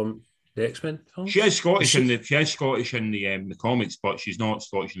from the X-Men film. She is Scottish in the comics, but she's not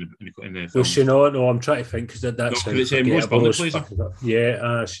Scottish in the film. Was she not? No, I'm trying to think because that's it's Rose Byrne plays her.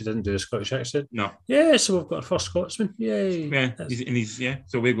 Yeah, she didn't do a Scottish accent. No. Yeah, so we've got our first Scotsman. Yay! Yeah,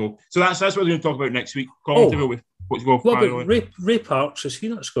 so we go. So that's what we're going to talk about next week. What about Ray Parks? Is he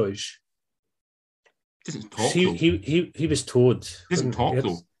not Scottish? He doesn't talk. He was told. He doesn't talk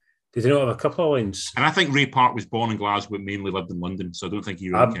though. Did he not have a couple of lines? And I think Ray Park was born in Glasgow, but mainly lived in London, so I don't think he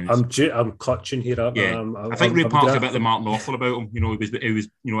really counts. I'm clutching here up. Yeah, I think Ray Park's a bit the Martin Lawful about him. He was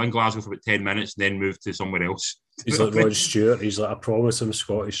in Glasgow for about 10 minutes, then moved to somewhere else. He's like Rod Stewart. He's like, I promise I'm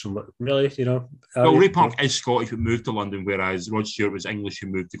Scottish. I'm like, really? Well, Ray Park is Scottish but moved to London, whereas Rod Stewart was English who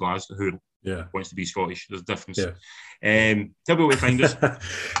moved to Glasgow, who wants to be Scottish. There's a difference. Yeah. Tell me where to find us.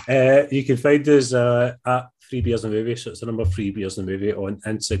 You can find us at 3 Beers in the Movie. So it's the number 3 Beers in the Movie on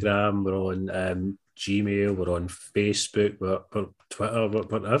Instagram. We're on Gmail. We're on Facebook. We're Twitter.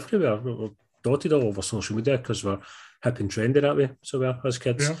 We're everywhere. We're dotted all over social media because we're hip and trendy that way. So we're as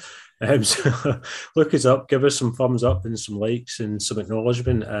kids. Yeah. So look us up. Give us some thumbs up and some likes and some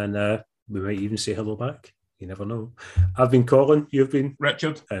acknowledgement, and we might even say hello back. You never know. I've been Colin. You've been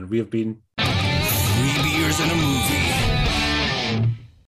Richard, and we have been 3 Beers in a Movie.